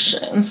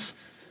connections.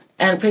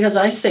 And because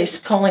I say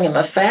calling him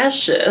a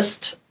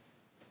fascist,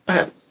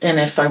 and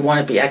if I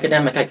want to be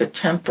academic, I could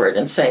temper it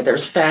and say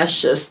there's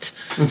fascist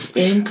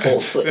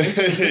impulses.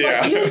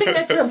 But using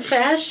the term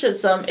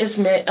fascism is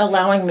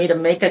allowing me to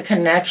make a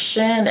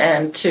connection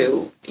and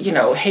to,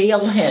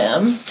 hail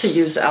him, to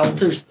use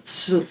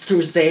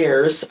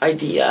Althusser's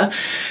idea,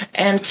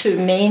 and to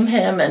name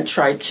him and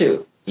try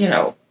to,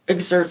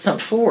 exert some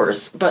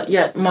force. But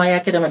yet my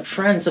academic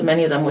friends, and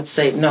many of them would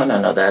say,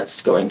 no,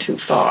 that's going too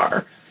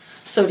far.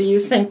 So do you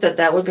think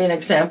that would be an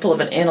example of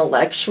an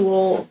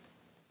intellectual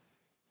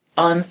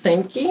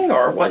unthinking,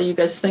 or what do you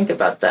guys think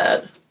about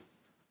that?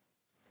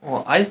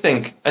 Well, I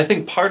think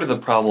part of the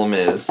problem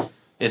is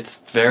it's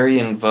very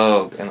in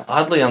vogue and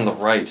oddly on the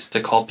right to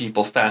call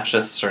people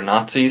fascists or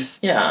Nazis.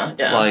 Yeah.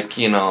 Like,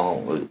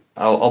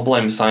 I'll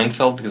blame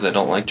Seinfeld because I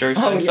don't like Jerry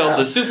Seinfeld. Yeah.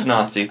 The soup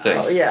Nazi thing.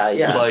 Oh,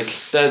 yeah. Like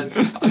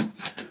that,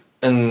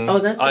 and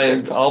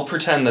I'll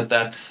pretend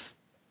that's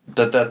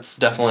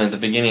definitely the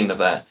beginning of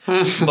that.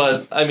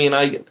 But I mean,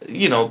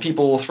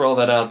 people will throw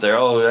that out there.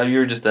 Oh,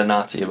 you're just a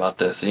Nazi about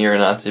this, and you're a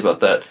Nazi about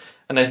that.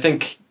 And I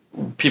think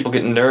people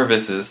get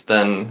nervous is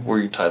then where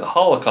you tie the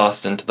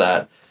Holocaust into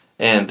that.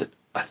 And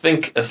I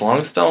think as long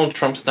as Donald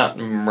Trump's not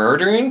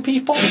murdering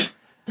people,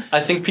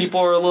 I think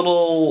people are a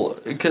little.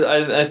 Cause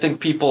I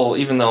think people,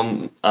 even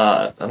though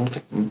I don't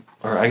think,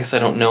 or I guess I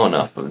don't know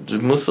enough.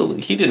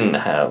 Mussolini, he didn't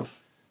have.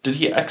 Did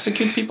he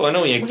execute people? I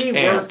know he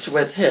worked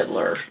with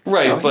Hitler,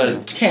 right? So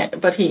but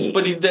they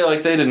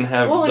didn't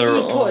have their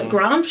own. Well, he put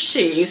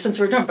Gramsci, since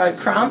we're talking about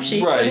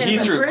Gramsci, right? He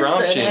threw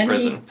Gramsci in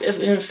prison.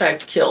 He, in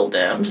fact, killed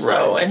him.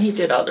 So, right. And he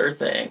did other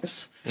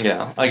things.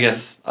 Yeah, I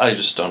guess I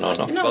just don't know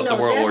enough about the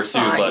World War II.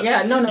 Fine.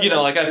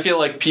 But I feel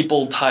like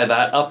people tie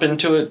that up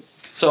into it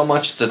so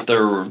much that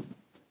they're.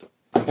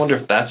 I wonder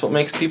if that's what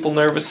makes people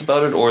nervous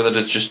about it, or that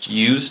it's just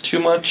used too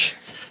much.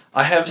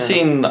 I have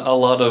seen a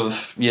lot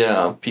of,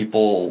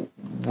 people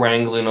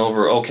wrangling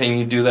over, can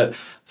you do that?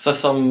 So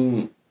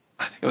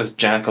I think it was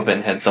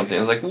Jacobin had something. It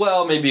was like,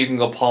 well, maybe you can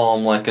go call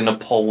him like a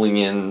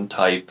Napoleon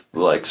type,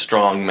 like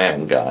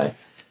strongman guy.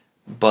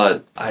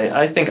 But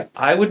I think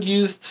I would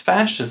use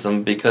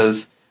fascism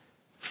because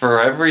for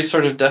every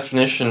sort of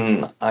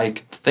definition I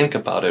could think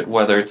about it,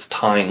 whether it's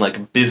tying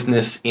like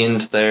business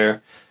into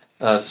there,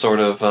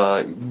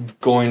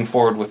 going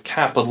forward with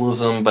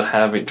capitalism, but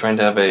trying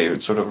to have a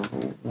sort of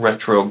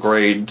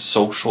retrograde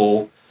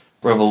social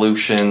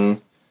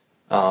revolution,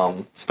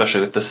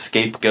 especially with the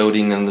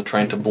scapegoating and the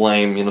trying to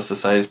blame,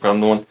 society's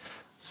problem. The one,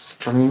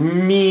 for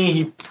me,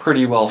 he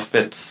pretty well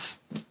fits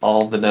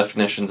all the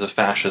definitions of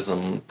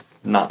fascism,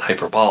 not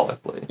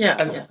hyperbolically.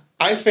 Yeah.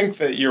 I think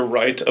that you're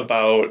right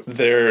about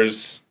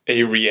there's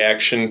a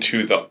reaction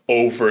to the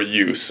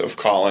overuse of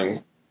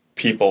calling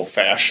people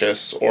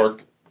fascists or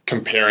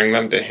comparing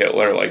them to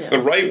Hitler. The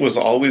right was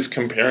always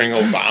comparing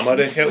Obama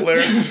to Hitler,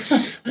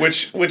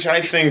 which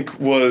I think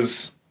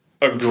was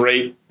a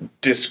great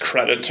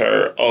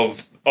discreditor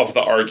of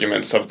the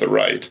arguments of the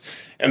right.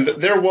 And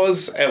there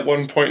was, at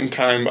one point in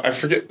time, I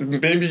forget,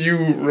 maybe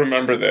you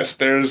remember this,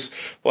 there's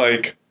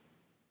what's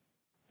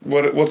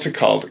it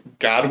called?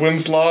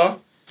 Godwin's Law?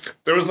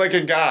 There was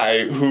a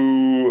guy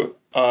who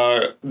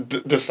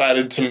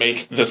decided to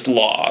make this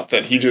law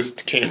that he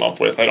just came up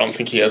with. I don't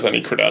think he has any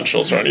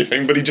credentials or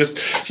anything, but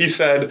he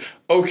said,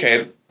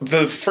 okay,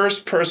 the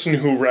first person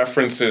who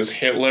references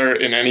Hitler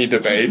in any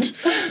debate,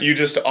 you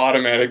just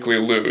automatically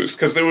lose,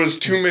 because there was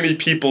too many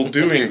people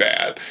doing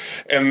that.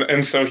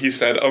 And so he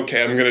said,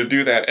 okay, I'm going to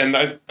do that. And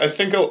I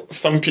think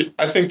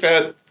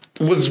that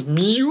was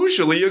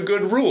usually a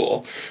good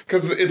rule,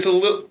 because it's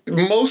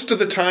most of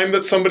the time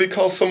that somebody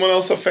calls someone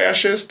else a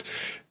fascist,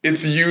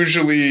 it's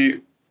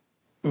usually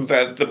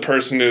that the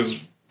person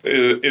is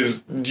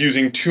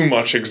using too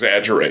much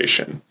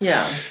exaggeration.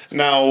 Yeah.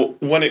 Now,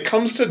 when it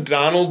comes to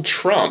Donald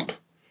Trump,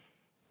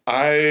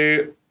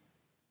 I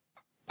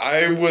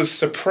was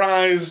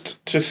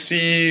surprised to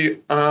see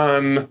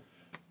on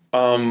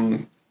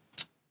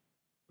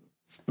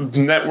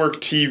network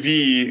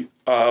TV,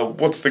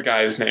 what's the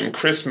guy's name?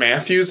 Chris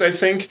Matthews, I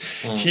think.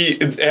 He,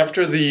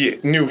 after the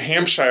New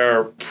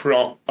Hampshire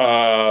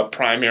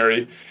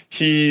primary,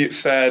 he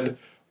said,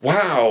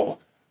 wow,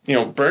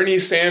 Bernie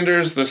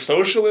Sanders, the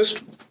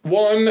socialist,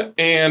 won,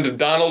 and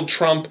Donald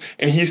Trump,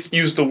 and he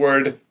used the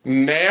word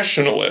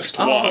nationalist,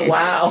 won. Oh,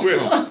 wow.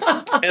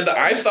 And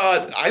I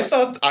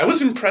was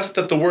impressed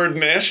that the word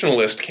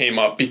nationalist came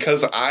up,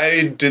 because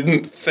I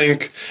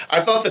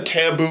thought the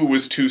taboo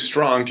was too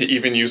strong to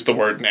even use the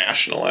word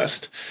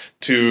nationalist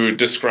to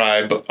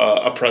describe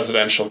a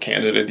presidential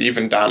candidate,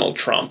 even Donald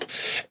Trump.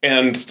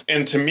 And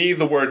to me,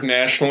 the word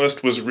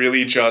nationalist was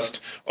really just,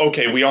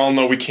 okay, we all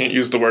know we can't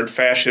use the word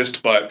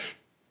fascist, but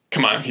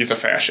come on, he's a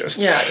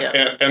fascist.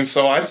 Yeah. And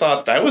so I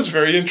thought that was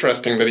very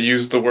interesting that he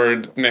used the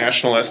word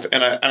nationalist.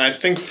 And I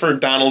think for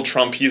Donald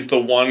Trump, he's the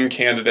one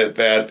candidate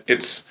that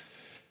it's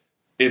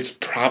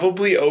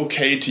probably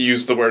okay to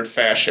use the word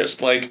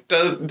fascist.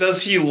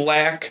 Does he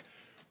lack,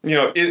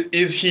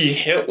 is he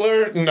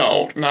Hitler?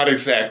 No, not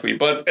exactly.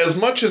 But as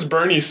much as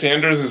Bernie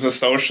Sanders is a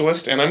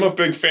socialist, and I'm a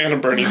big fan of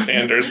Bernie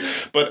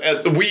Sanders, but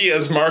we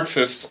as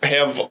Marxists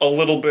have a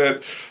little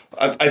bit,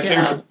 I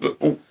think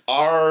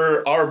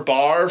our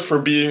bar for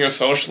being a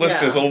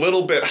socialist is a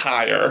little bit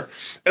higher.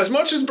 As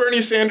much as Bernie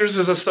Sanders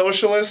is a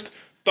socialist,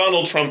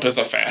 Donald Trump is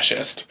a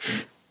fascist.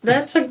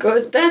 That's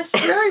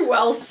very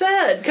well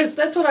said, because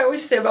that's what I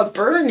always say about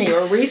Bernie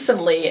or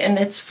recently, and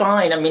it's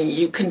fine. I mean,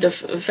 you can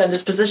defend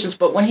his positions,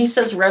 but when he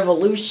says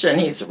revolution,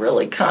 he's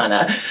really kind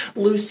of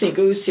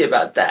loosey-goosey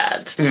about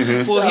that.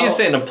 Mm-hmm. Well, he's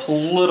saying a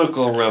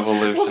political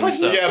revolution. Well, but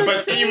Yeah,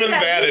 but even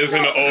that is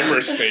an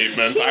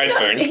overstatement, I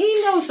think.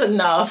 He knows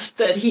enough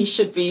that he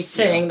should be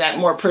saying that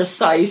more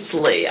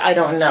precisely. I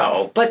don't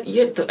know. But,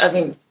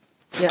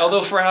 yeah.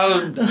 Although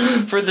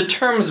for the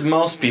terms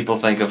most people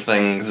think of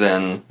things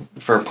in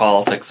for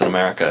politics in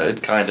America,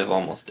 it kind of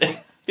almost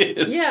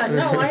is. Yeah,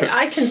 no,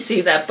 I can see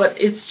that, but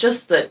it's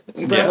just that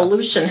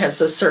revolution has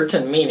a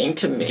certain meaning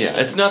to me. Yeah,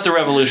 it's not the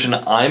revolution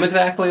I'm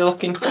exactly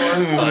looking for,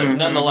 but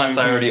nonetheless,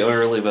 I already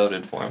early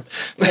voted for him.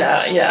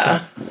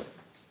 Yeah.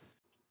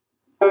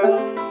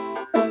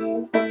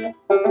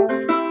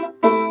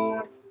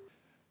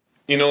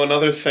 You know,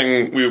 another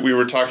thing, we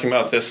were talking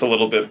about this a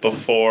little bit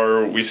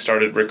before we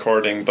started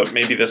recording, but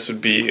maybe this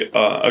would be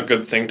a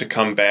good thing to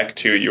come back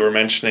to. You were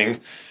mentioning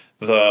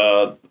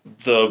the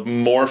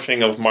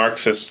morphing of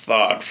Marxist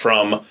thought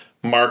from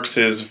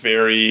Marx's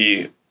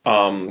very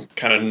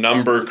kind of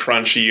number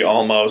crunchy,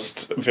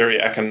 almost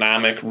very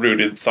economic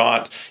rooted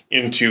thought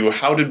into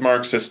how did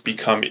Marxists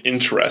become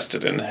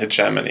interested in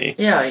hegemony?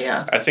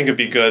 Yeah. I think it'd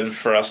be good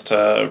for us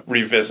to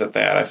revisit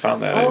that. I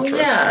found that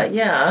interesting.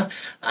 Yeah.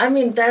 I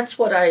mean, that's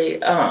what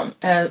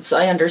as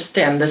I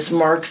understand this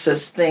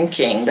Marxist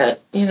thinking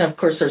that, of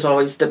course, there's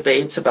always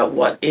debates about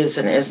what is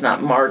and is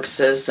not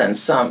Marxist, and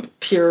some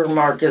pure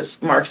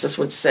Marxists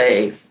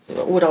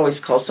would always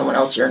call someone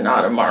else, you're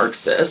not a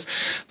Marxist.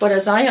 But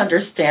as I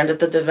understand it,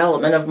 the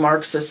development of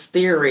Marxist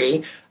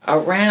theory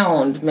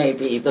around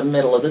maybe the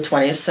middle of the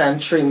 20th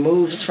century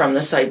moves from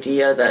this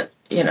idea that,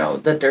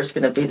 that there's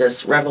going to be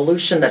this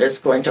revolution that is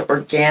going to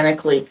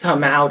organically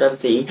come out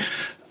of the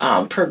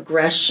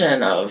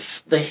progression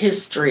of the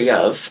history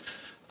of,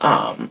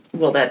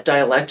 that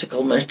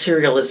dialectical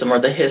materialism, or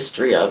the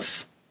history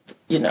of,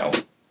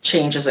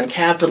 changes in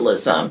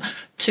capitalism,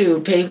 to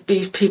be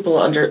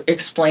people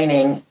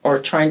explaining or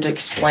trying to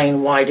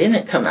explain why didn't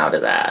it come out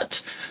of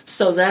that.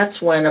 So that's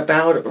when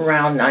about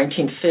around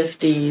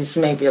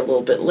 1950s, maybe a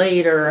little bit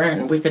later,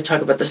 and we could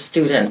talk about the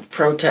student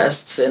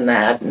protests in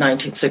that,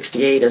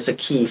 1968 as a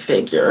key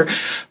figure.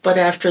 But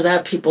after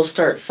that, people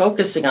start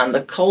focusing on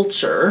the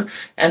culture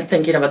and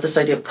thinking about this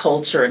idea of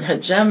culture and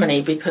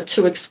hegemony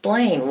to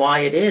explain why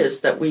it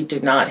is that we do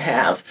not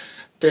have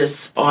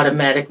this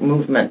automatic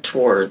movement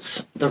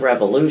towards the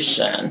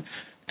revolution.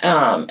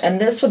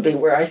 And this would be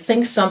where I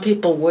think some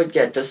people would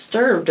get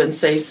disturbed and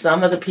say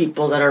some of the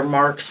people that are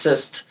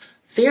Marxist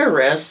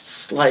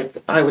theorists, like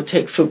I would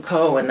take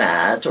Foucault in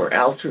that, or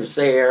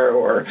Althusser,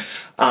 or,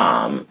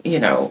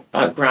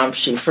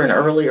 Gramsci for an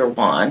earlier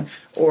one,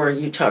 or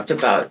you talked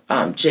about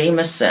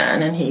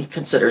Jameson, and he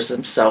considers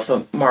himself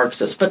a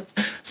Marxist. But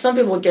some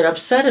people would get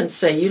upset and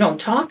say, you don't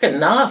talk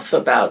enough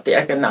about the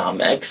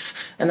economics,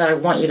 and that I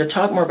want you to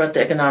talk more about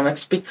the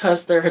economics,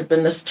 because there had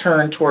been this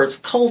turn towards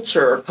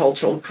culture, or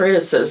cultural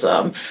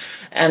criticism.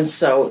 And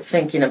so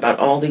thinking about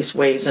all these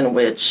ways in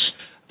which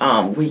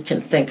we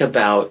can think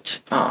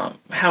about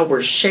how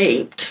we're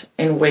shaped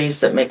in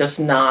ways that make us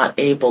not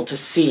able to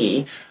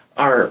see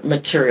our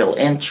material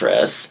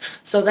interests.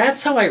 So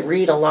that's how I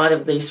read a lot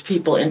of these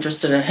people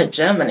interested in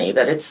hegemony,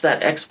 that it's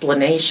that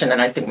explanation,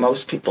 and I think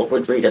most people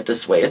would read it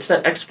this way, it's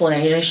that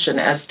explanation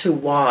as to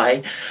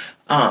why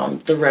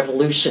the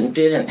revolution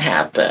didn't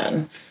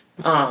happen.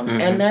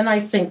 And then I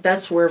think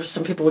that's where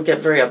some people would get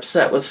very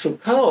upset with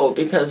Foucault,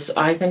 because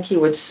I think he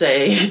would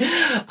say,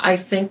 I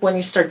think when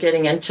you start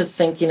getting into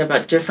thinking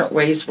about different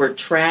ways we're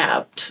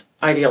trapped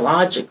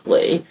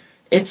ideologically,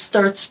 it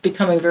starts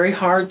becoming very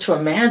hard to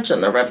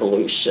imagine the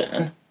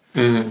revolution.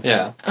 Mm-hmm.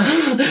 Yeah.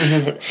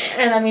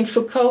 And I mean,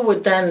 Foucault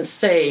would then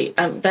say,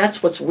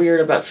 that's what's weird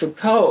about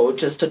Foucault,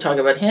 just to talk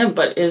about him,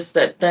 but is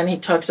that then he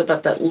talks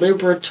about that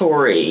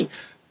liberatory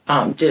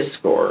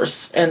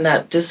discourse, and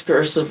that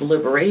discourse of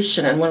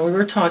liberation. And when we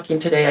were talking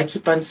today, I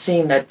keep on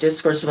seeing that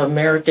discourse of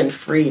American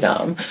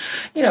freedom,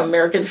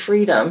 American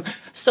freedom.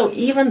 So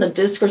even the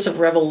discourse of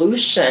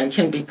revolution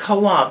can be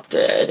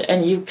co-opted,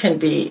 and you can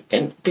be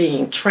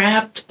being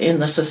trapped in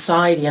the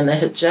society and the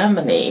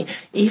hegemony,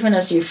 even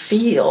as you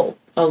feel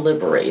a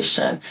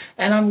liberation.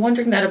 And I'm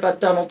wondering that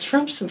about Donald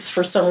Trump, since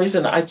for some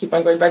reason I keep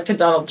on going back to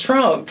Donald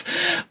Trump.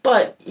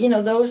 But,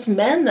 those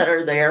men that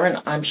are there,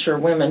 and I'm sure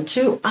women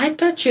too, I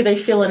bet you they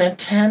feel an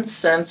intense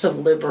sense of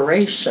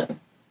liberation.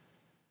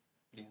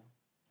 Yeah.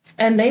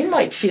 And they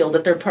might feel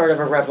that they're part of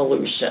a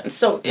revolution.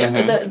 So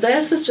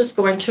this is just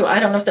going to, I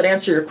don't know if that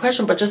answers your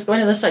question, but just going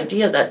to this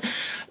idea that,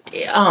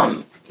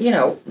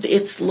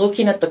 it's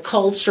looking at the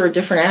culture,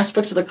 different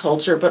aspects of the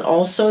culture, but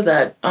also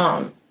that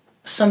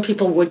some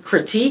people would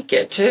critique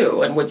it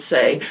too, and would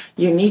say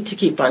you need to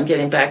keep on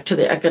getting back to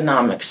the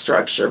economic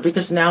structure,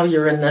 because now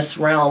you're in this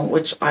realm,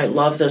 which I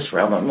love this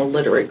realm, I'm a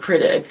literary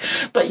critic,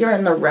 but you're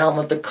in the realm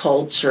of the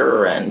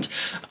culture and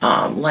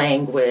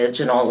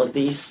language and all of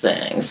these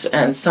things.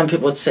 And some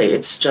people would say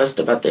it's just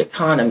about the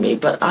economy,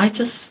 but I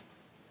just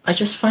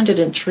find it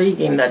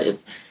intriguing that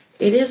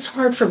it is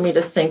hard for me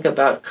to think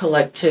about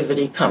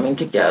collectivity coming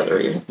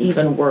together,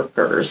 even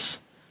workers,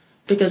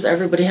 because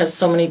everybody has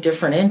so many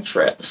different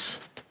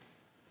interests.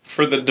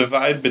 For the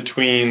divide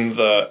between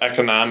the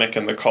economic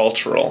and the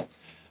cultural,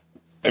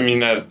 I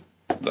mean, that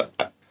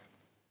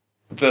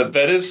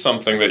is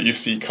something that you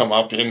see come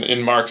up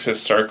in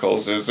Marxist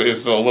circles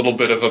is a little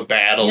bit of a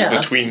battle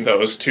between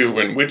those two,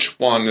 and which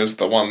one is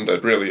the one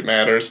that really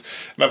matters.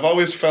 And I've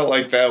always felt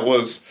like that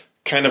was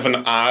kind of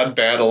an odd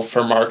battle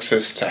for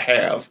Marxists to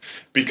have,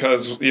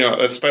 because,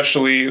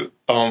 especially,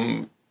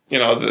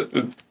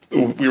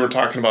 we were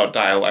talking about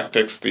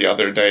dialectics the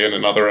other day in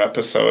another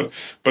episode,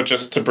 but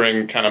just to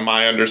bring kind of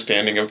my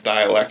understanding of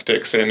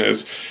dialectics in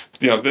is,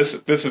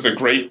 this is a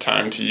great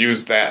time to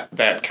use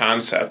that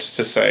concept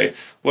to say,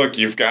 look,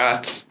 you've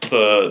got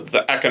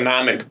the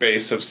economic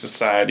base of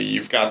society,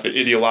 you've got the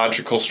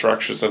ideological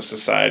structures of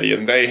society,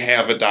 and they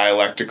have a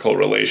dialectical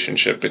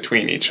relationship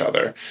between each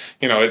other.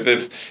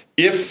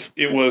 If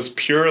it was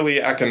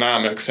purely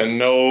economics and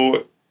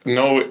no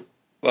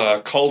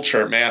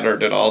culture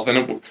mattered at all, then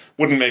it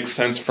wouldn't make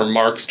sense for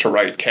Marx to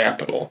write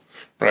Capital,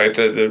 right?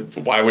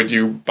 Why would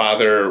you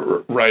bother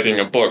writing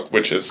a book,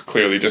 which is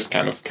clearly just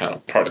kind of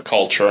part of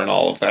culture and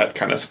all of that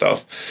kind of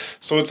stuff?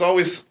 So it's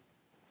always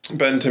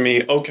been to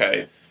me,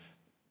 okay,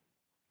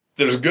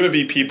 there's going to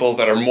be people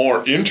that are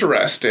more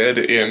interested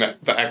in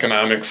the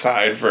economic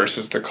side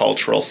versus the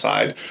cultural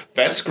side.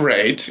 That's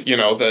great,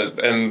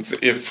 and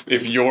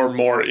if you're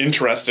more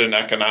interested in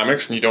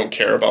economics and you don't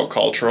care about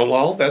cultural,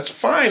 well, that's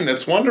fine,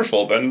 that's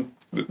wonderful, then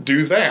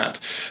do that.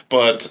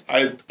 But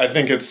I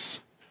think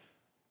it's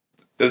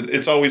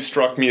always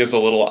struck me as a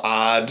little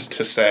odd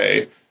to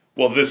say,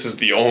 well, this is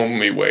the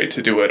only way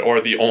to do it, or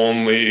the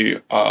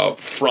only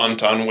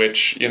front on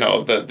which,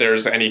 that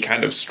there's any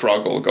kind of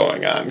struggle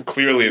going on.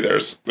 Clearly,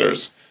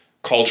 there's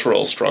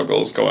cultural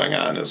struggles going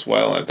on as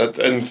well. And that,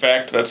 in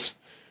fact, that's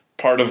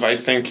part of, I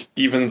think,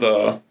 even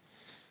the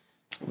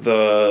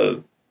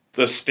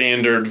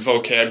standard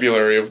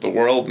vocabulary of the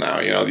world now.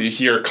 You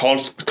hear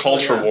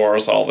culture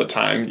wars all the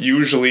time,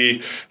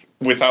 usually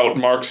without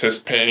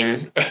Marxists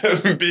being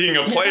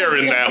a player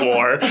in that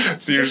war.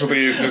 It's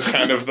usually just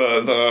kind of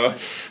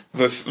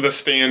the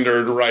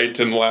standard right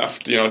and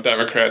left,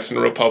 Democrats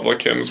and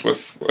Republicans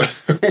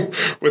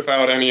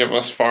without any of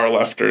us far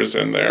lefters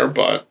in there.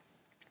 But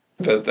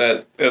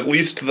that at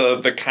least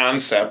the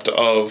concept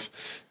of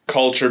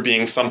culture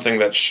being something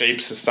that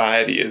shapes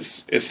society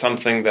is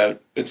something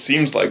that it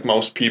seems like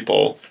most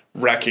people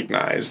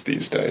recognize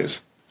these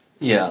days.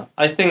 Yeah,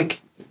 I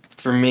think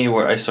for me,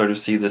 where I sort of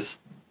see this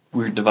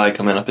weird divide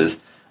coming up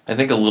is, I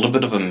think, a little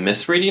bit of a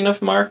misreading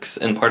of Marx,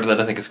 and part of that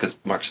I think is because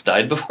Marx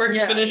died before he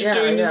finished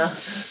doing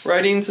his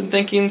writings and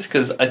thinkings,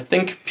 because I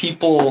think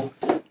people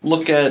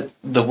look at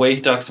the way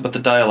he talks about the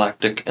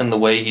dialectic and the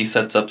way he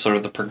sets up sort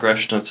of the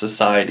progression of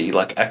society,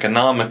 like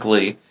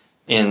economically,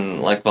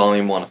 in like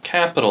Volume 1 of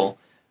Capital,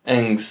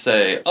 and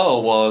say, oh,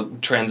 well,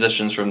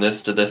 transitions from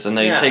this to this, and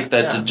they take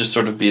that to just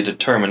sort of be a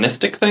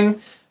deterministic thing,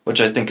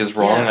 which I think is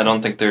wrong. I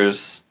don't think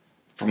there's,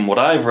 from what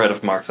I've read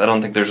of Marx, I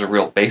don't think there's a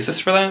real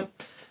basis for that.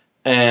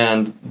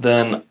 And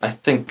then I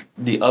think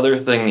the other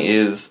thing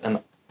is,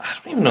 and I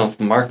don't even know if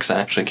Marx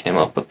actually came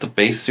up with the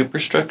base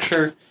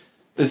superstructure.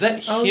 Is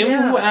that him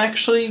who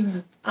actually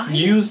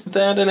used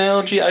that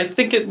analogy? I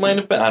think it might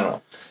have been. I don't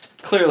know.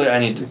 Clearly, I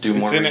need to do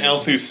more. It's in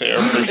Althusser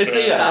for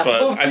sure.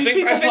 But I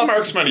think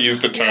Marx might have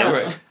used the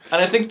terms. Right.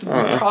 And I think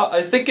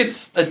I think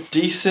it's a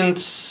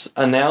decent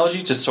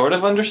analogy to sort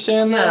of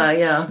understand that.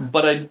 Yeah.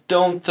 But I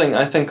don't think,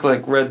 I think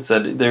like Red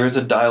said, there is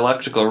a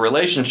dialectical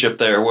relationship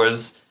there,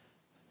 whereas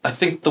I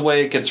think the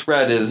way it gets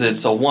read is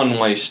it's a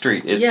one-way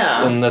street.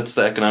 And that's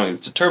the economic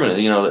determinant.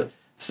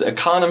 It's the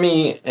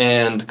economy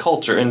and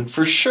culture. And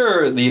for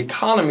sure, the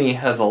economy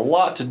has a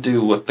lot to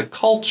do with the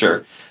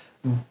culture.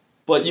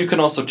 But you can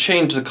also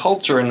change the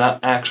culture and not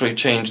actually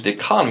change the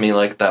economy,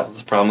 like that was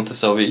the problem with the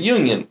Soviet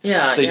Union.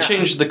 They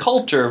changed the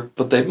culture,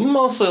 but they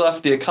mostly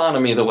left the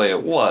economy the way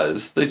it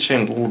was. They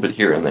changed a little bit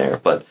here and there,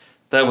 but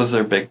that was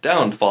their big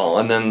downfall.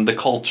 And then the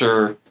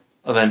culture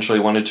eventually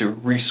wanted to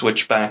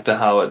re-switch back to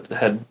how it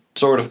had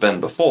sort of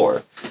been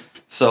before.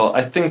 So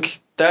I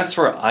think that's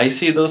where I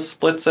see those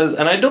splits as,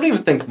 and I don't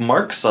even think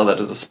Marx saw that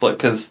as a split,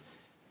 because,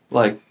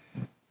 like,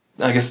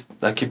 I guess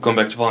I keep going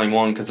back to Volume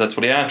 1 because that's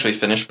what he actually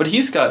finished, but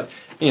he's got,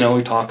 he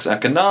talks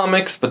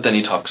economics, but then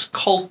he talks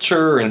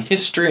culture and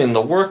history and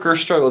the worker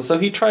struggle, so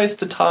he tries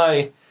to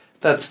tie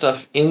that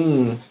stuff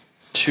into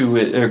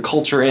it, or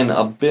culture in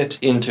a bit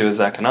into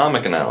his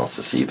economic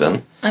analysis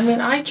even. I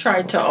mean, I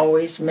try to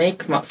always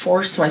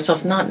force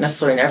myself, not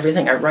necessarily in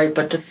everything I write,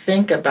 but to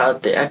think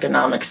about the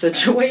economic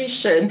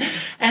situation,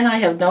 and I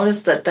have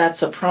noticed that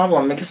that's a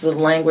problem because the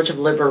language of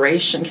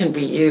liberation can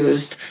be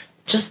used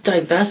just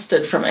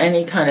divested from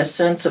any kind of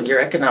sense of your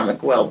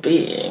economic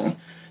well-being,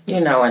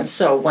 and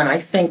so when I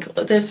think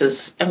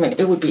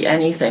it would be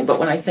anything, but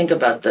when I think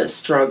about the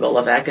struggle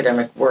of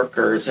academic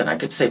workers, and I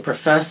could say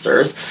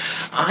professors,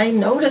 I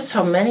notice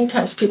how many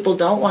times people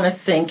don't want to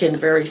think in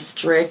very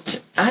strict,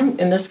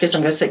 in this case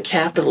I'm going to say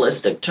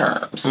capitalistic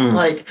terms.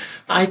 Like,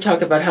 I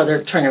talk about how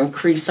they're trying to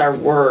increase our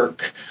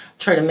work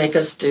try to make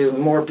us do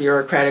more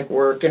bureaucratic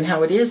work and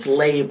how it is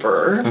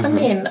labor. I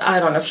mean, I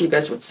don't know if you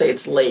guys would say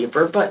it's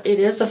labor, but it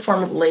is a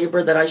form of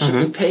labor that I should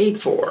be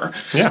paid for.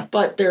 Yeah.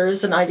 But there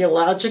is an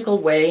ideological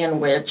way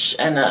in which,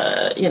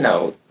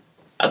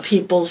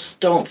 people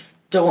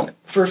don't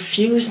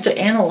refuse to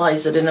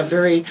analyze it in a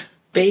very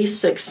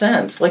basic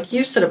sense. Like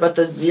you said about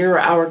the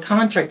 0-hour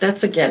contract,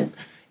 that's again,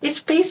 it's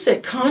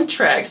basic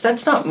contracts.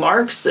 That's not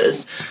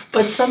Marxist.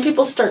 But some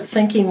people start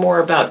thinking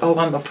more about, oh,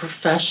 I'm a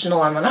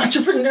professional, I'm an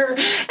entrepreneur,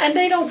 and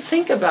they don't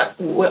think about,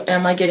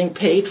 am I getting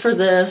paid for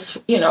this?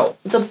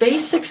 The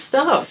basic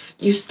stuff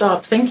you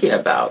stop thinking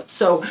about.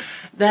 So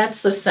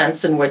that's the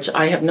sense in which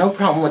I have no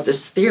problem with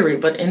this theory,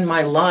 but in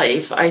my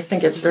life, I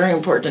think it's very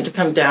important to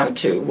come down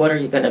to what are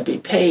you going to be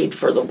paid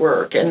for the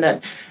work, and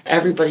that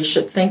everybody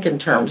should think in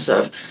terms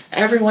of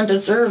everyone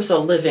deserves a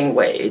living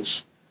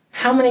wage.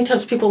 How many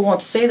times people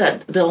won't say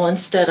that? They'll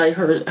instead,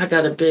 I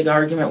got a big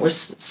argument with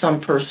some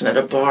person at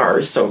a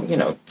bar, so,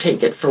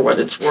 take it for what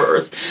it's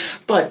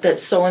worth, but that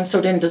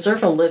so-and-so didn't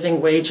deserve a living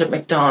wage at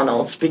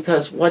McDonald's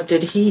because what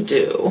did he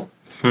do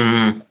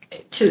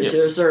to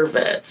deserve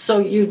it? So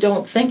you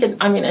don't think it,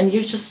 and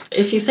you just,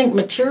 if you think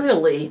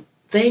materially,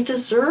 they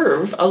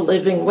deserve a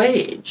living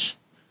wage.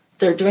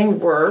 They're doing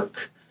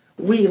work.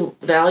 We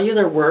value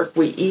their work.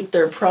 We eat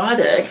their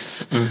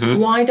products.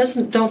 Why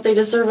don't they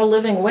deserve a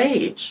living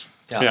wage?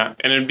 Yeah,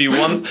 and it'd be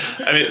one.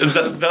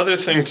 The other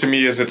thing to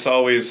me is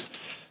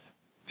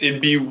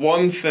it'd be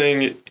one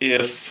thing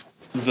if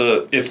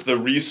the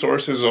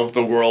resources of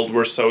the world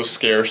were so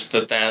scarce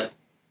that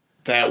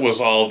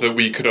was all that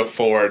we could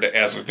afford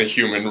as the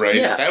human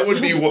race. Yeah. That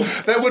would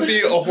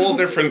be a whole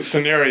different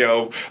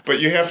scenario.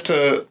 But you have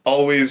to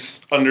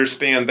always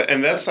understand that,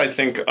 and that's, I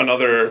think,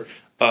 another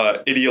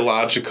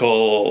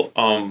ideological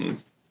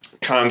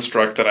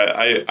construct that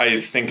I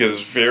think is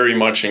very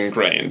much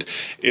ingrained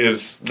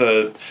is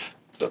the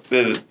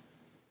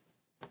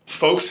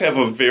folks have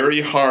a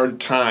very hard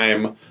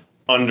time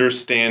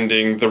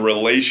understanding the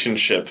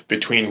relationship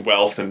between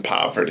wealth and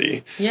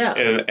poverty. Yeah.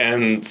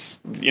 And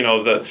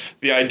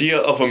the idea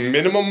of a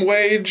minimum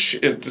wage,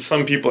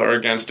 some people are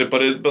against it,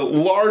 but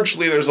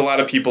largely there's a lot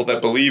of people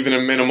that believe in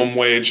a minimum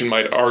wage and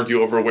might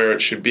argue over where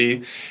it should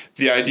be.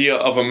 The idea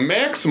of a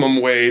maximum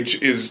wage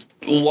is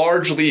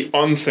largely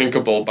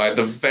unthinkable by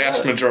the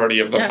vast majority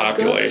of the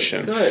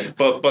population. Good.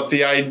 But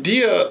the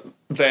idea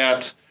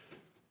that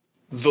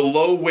the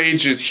low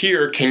wages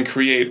here can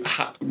create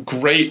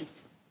great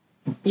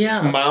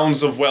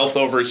mounds of wealth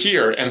over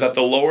here, and that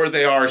the lower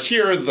they are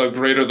here, the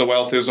greater the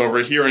wealth is over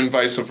here, and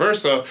vice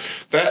versa.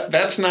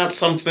 That's not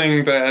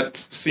something that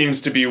seems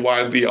to be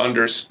widely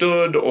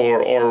understood,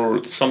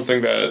 or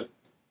something that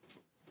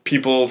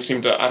people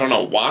seem to, I don't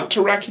know, want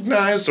to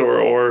recognize,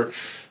 or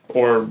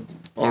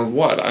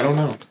what? I don't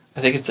know. I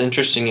think it's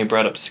interesting you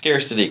brought up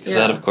scarcity, because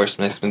that, of course,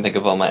 makes me think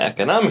of all my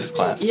economics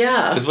class.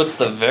 Yeah. Because what's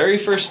the very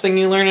first thing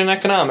you learn in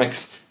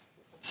economics?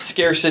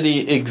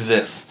 Scarcity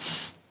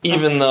exists.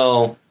 Even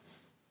though,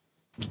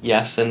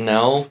 yes and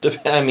no.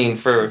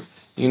 For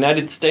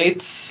United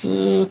States,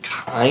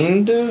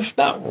 kind of,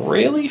 not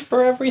really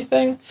for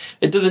everything.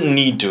 It doesn't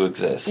need to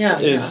exist.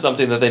 It's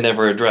something that they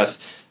never address.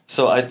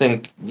 So I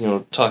think,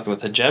 talking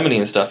with hegemony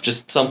and stuff,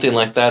 just something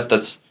like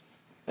that's,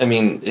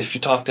 if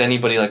you talk to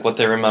anybody, like what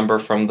they remember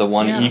from the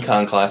one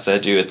econ class I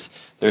do, it's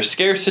there's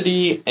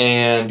scarcity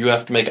and you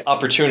have to make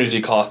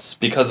opportunity costs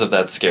because of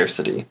that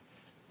scarcity.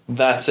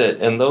 That's it.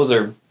 And those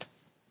are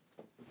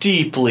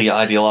deeply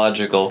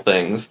ideological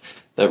things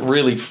that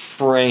really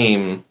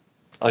frame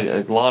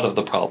a lot of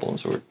the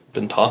problems we've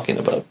been talking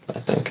about, I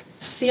think.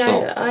 See,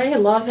 I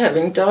love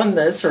having done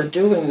this or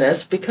doing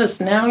this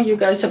because now you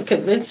guys have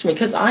convinced me,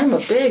 because I'm a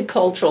big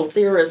cultural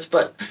theorist,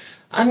 but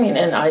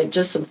and I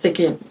just am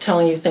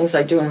telling you things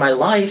I do in my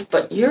life,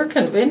 but you're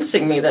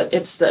convincing me that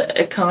it's the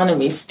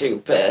economy,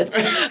 stupid.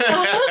 So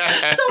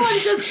I'm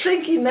just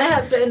thinking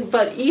that.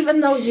 But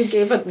even though you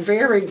gave a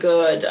very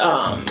good,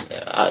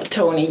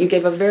 Tony, you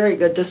gave a very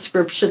good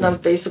description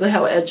of basically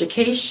how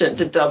education,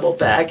 to double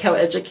back, how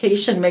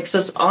education makes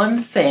us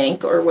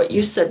unthink, or what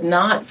you said,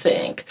 not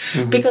think.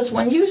 Mm-hmm. Because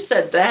when you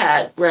said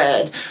that,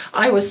 Red,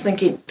 I was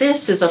thinking,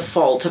 this is a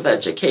fault of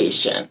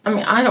education.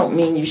 I don't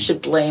mean you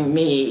should blame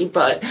me,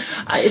 but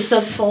it's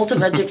a fault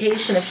of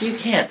education if you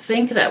can't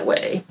think that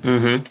way.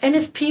 Mm-hmm. And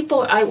if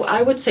people,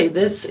 I would say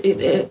this,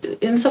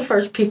 insofar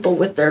as people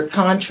with their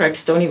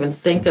contracts don't even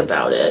think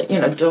about it,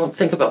 don't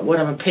think about what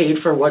I'm paid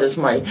for, what is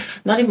not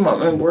even what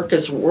my work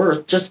is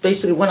worth, just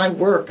basically when I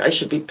work, I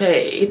should be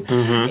paid.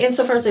 Mm-hmm.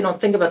 Insofar as they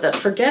don't think about that,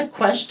 forget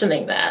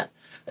questioning that.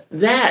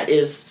 That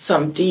is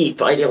some deep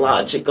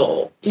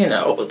ideological,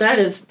 that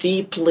is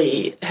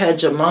deeply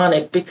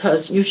hegemonic,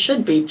 because you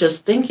should be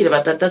just thinking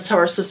about that. That's how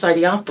our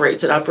society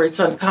operates. It operates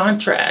on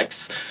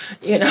contracts,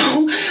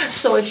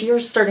 So if you're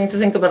starting to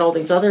think about all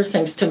these other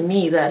things, to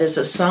me, that is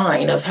a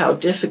sign of how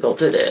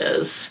difficult it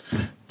is,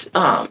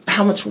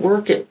 how much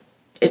work it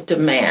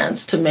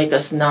demands to make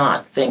us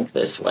not think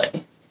this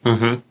way.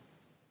 Mm-hmm.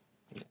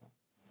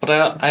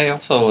 But I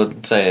also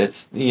would say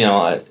it's,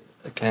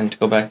 again, to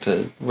go back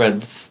to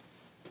Red's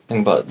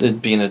thing about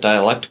it being a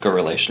dialectical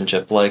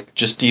relationship. Like,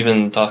 just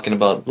even talking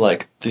about,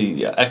 like,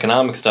 the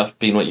economic stuff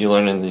being what you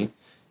learn in the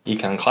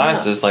econ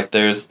classes, like,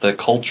 there's the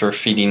culture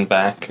feeding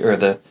back, or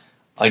the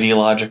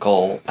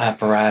ideological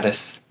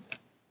apparati,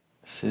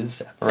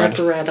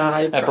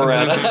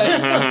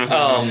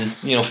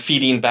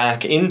 feeding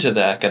back into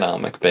the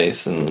economic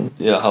base, and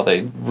how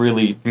they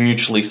really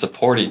mutually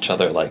support each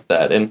other like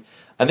that. And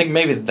I think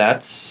maybe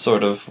that's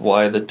sort of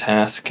why the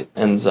task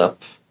ends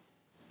up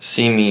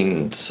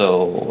seeming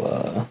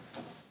so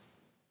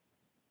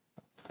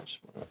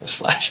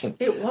flashing.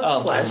 It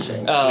was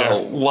flashing.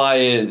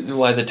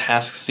 Why the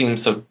task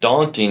seems so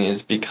daunting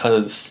is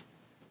because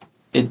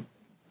it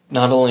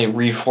not only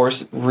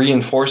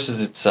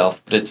reinforces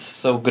itself, but it's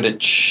so good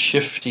at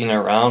shifting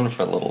around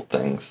for little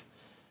things.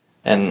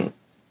 And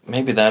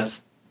maybe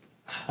that's,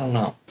 I don't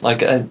know,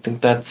 like, I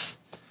think that's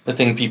the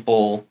thing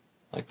people,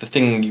 like, the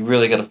thing you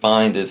really got to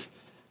find is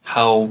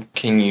how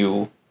do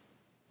you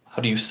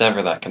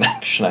sever that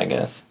connection, I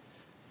guess.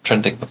 I'm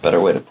trying to think of a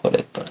better way to put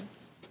it, but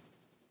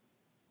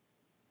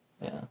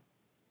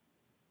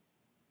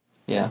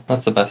yeah,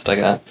 that's the best I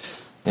got.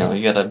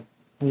 You got to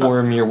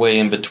worm your way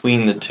in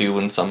between the two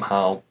and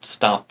somehow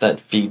stop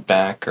that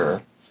feedback,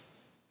 or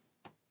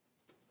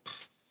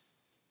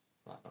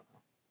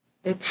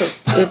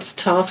it's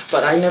tough,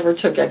 but I never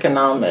took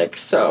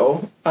economics,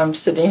 so I'm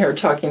sitting here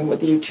talking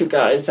with you two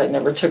guys. I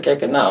never took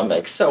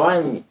economics, so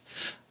I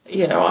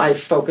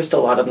focused a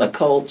lot on the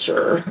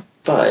culture,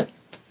 but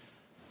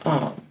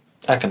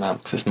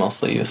economics is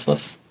mostly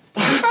useless.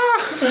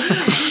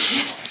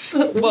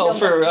 Well,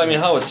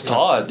 how it's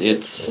taught,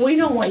 it's... We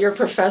don't want your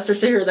professors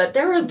to hear that.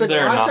 There have been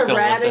lots of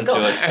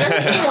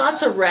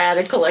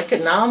radical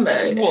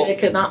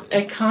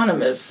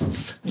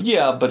economists.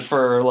 Yeah, but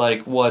for,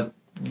 like, what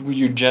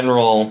your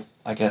general,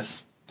 I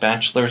guess,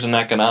 bachelor's in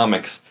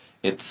economics,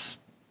 it's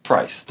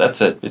price.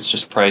 That's it. It's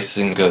just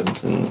pricing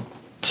goods and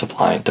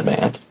supply and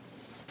demand.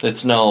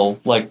 It's no,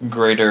 like,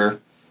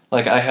 greater...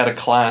 Like, I had a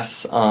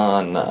class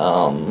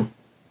on,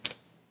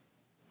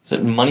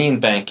 money and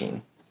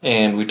banking.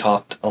 And we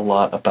talked a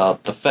lot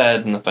about the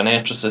Fed and the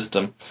financial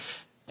system.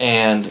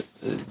 And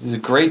the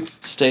great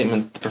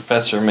statement the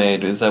professor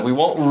made is that we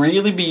won't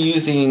really be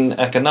using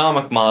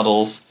economic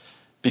models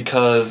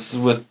because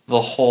with the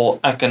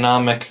whole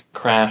economic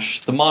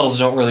crash, the models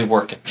don't really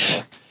work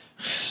anymore.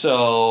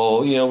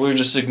 So, we'll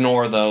just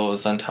ignore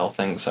those until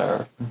things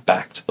are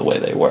back to the way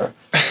they were.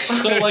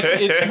 So, like,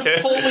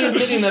 fully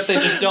admitting that they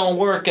just don't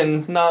work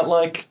and not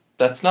like,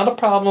 that's not a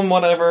problem,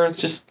 whatever,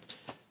 it's just...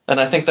 And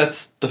I think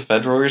that's the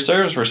Federal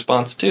Reserve's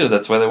response, too.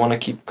 That's why they want to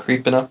keep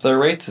creeping up their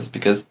rates, is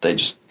because they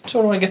just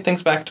sort of want to get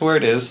things back to where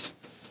it is.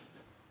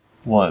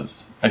 I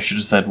should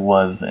have said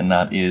was and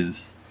not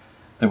is.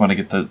 They want to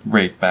get the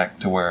rate back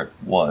to where it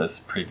was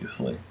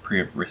previously,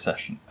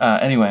 pre-recession.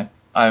 Anyway,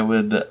 I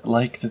would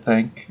like to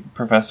thank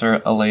Professor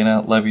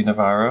Elena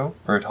Levy-Navarro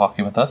for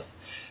talking with us.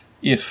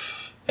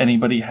 If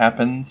anybody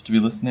happens to be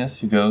listening to this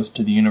who goes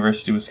to the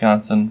University of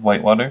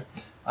Wisconsin-Whitewater,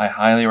 I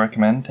highly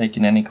recommend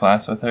taking any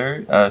class with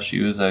her. She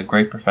was a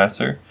great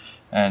professor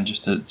and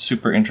just a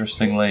super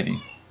interesting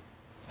lady.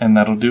 And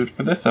that'll do it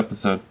for this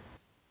episode.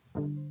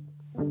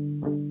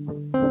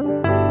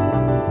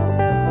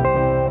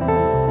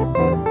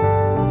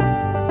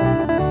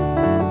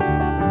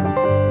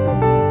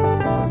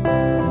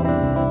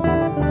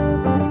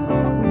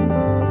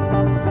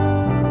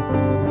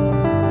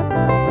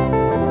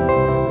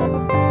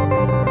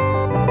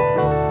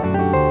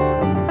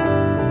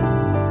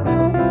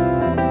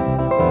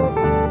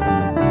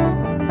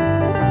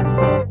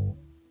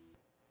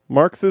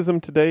 Marxism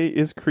Today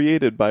is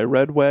created by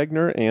Red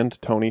Wagner and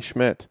Tony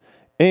Schmidt,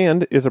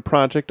 and is a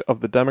project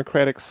of the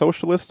Democratic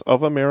Socialists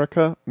of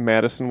America,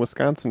 Madison,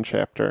 Wisconsin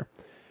chapter.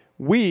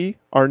 We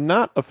are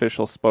not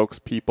official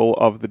spokespeople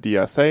of the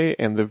DSA,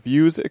 and the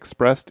views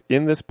expressed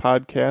in this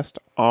podcast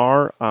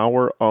are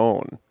our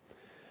own.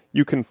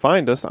 You can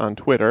find us on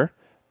Twitter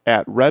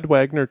at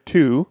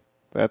RedWagner2,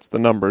 that's the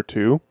number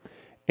 2,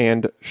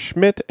 and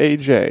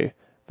SchmidtAJ,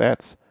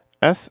 that's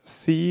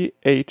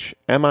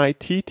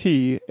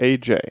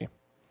SCHMITTAJ.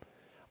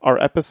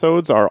 Our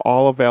episodes are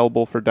all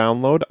available for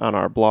download on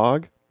our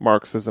blog,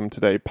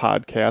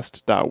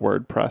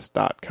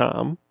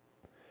 marxismtodaypodcast.wordpress.com.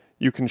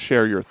 You can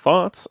share your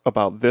thoughts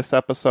about this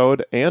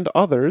episode and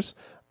others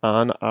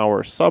on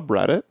our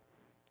subreddit,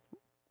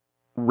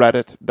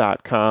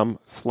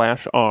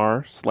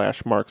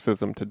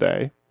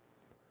 reddit.com/r/marxismtoday.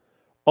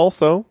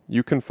 Also,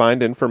 you can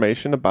find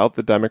information about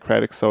the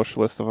Democratic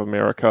Socialists of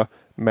America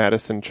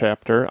Madison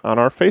chapter on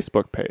our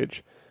Facebook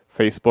page,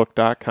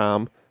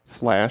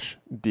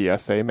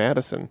 facebook.com/DSA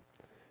Madison.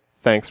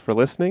 Thanks for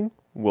listening.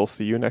 We'll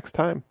see you next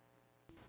time.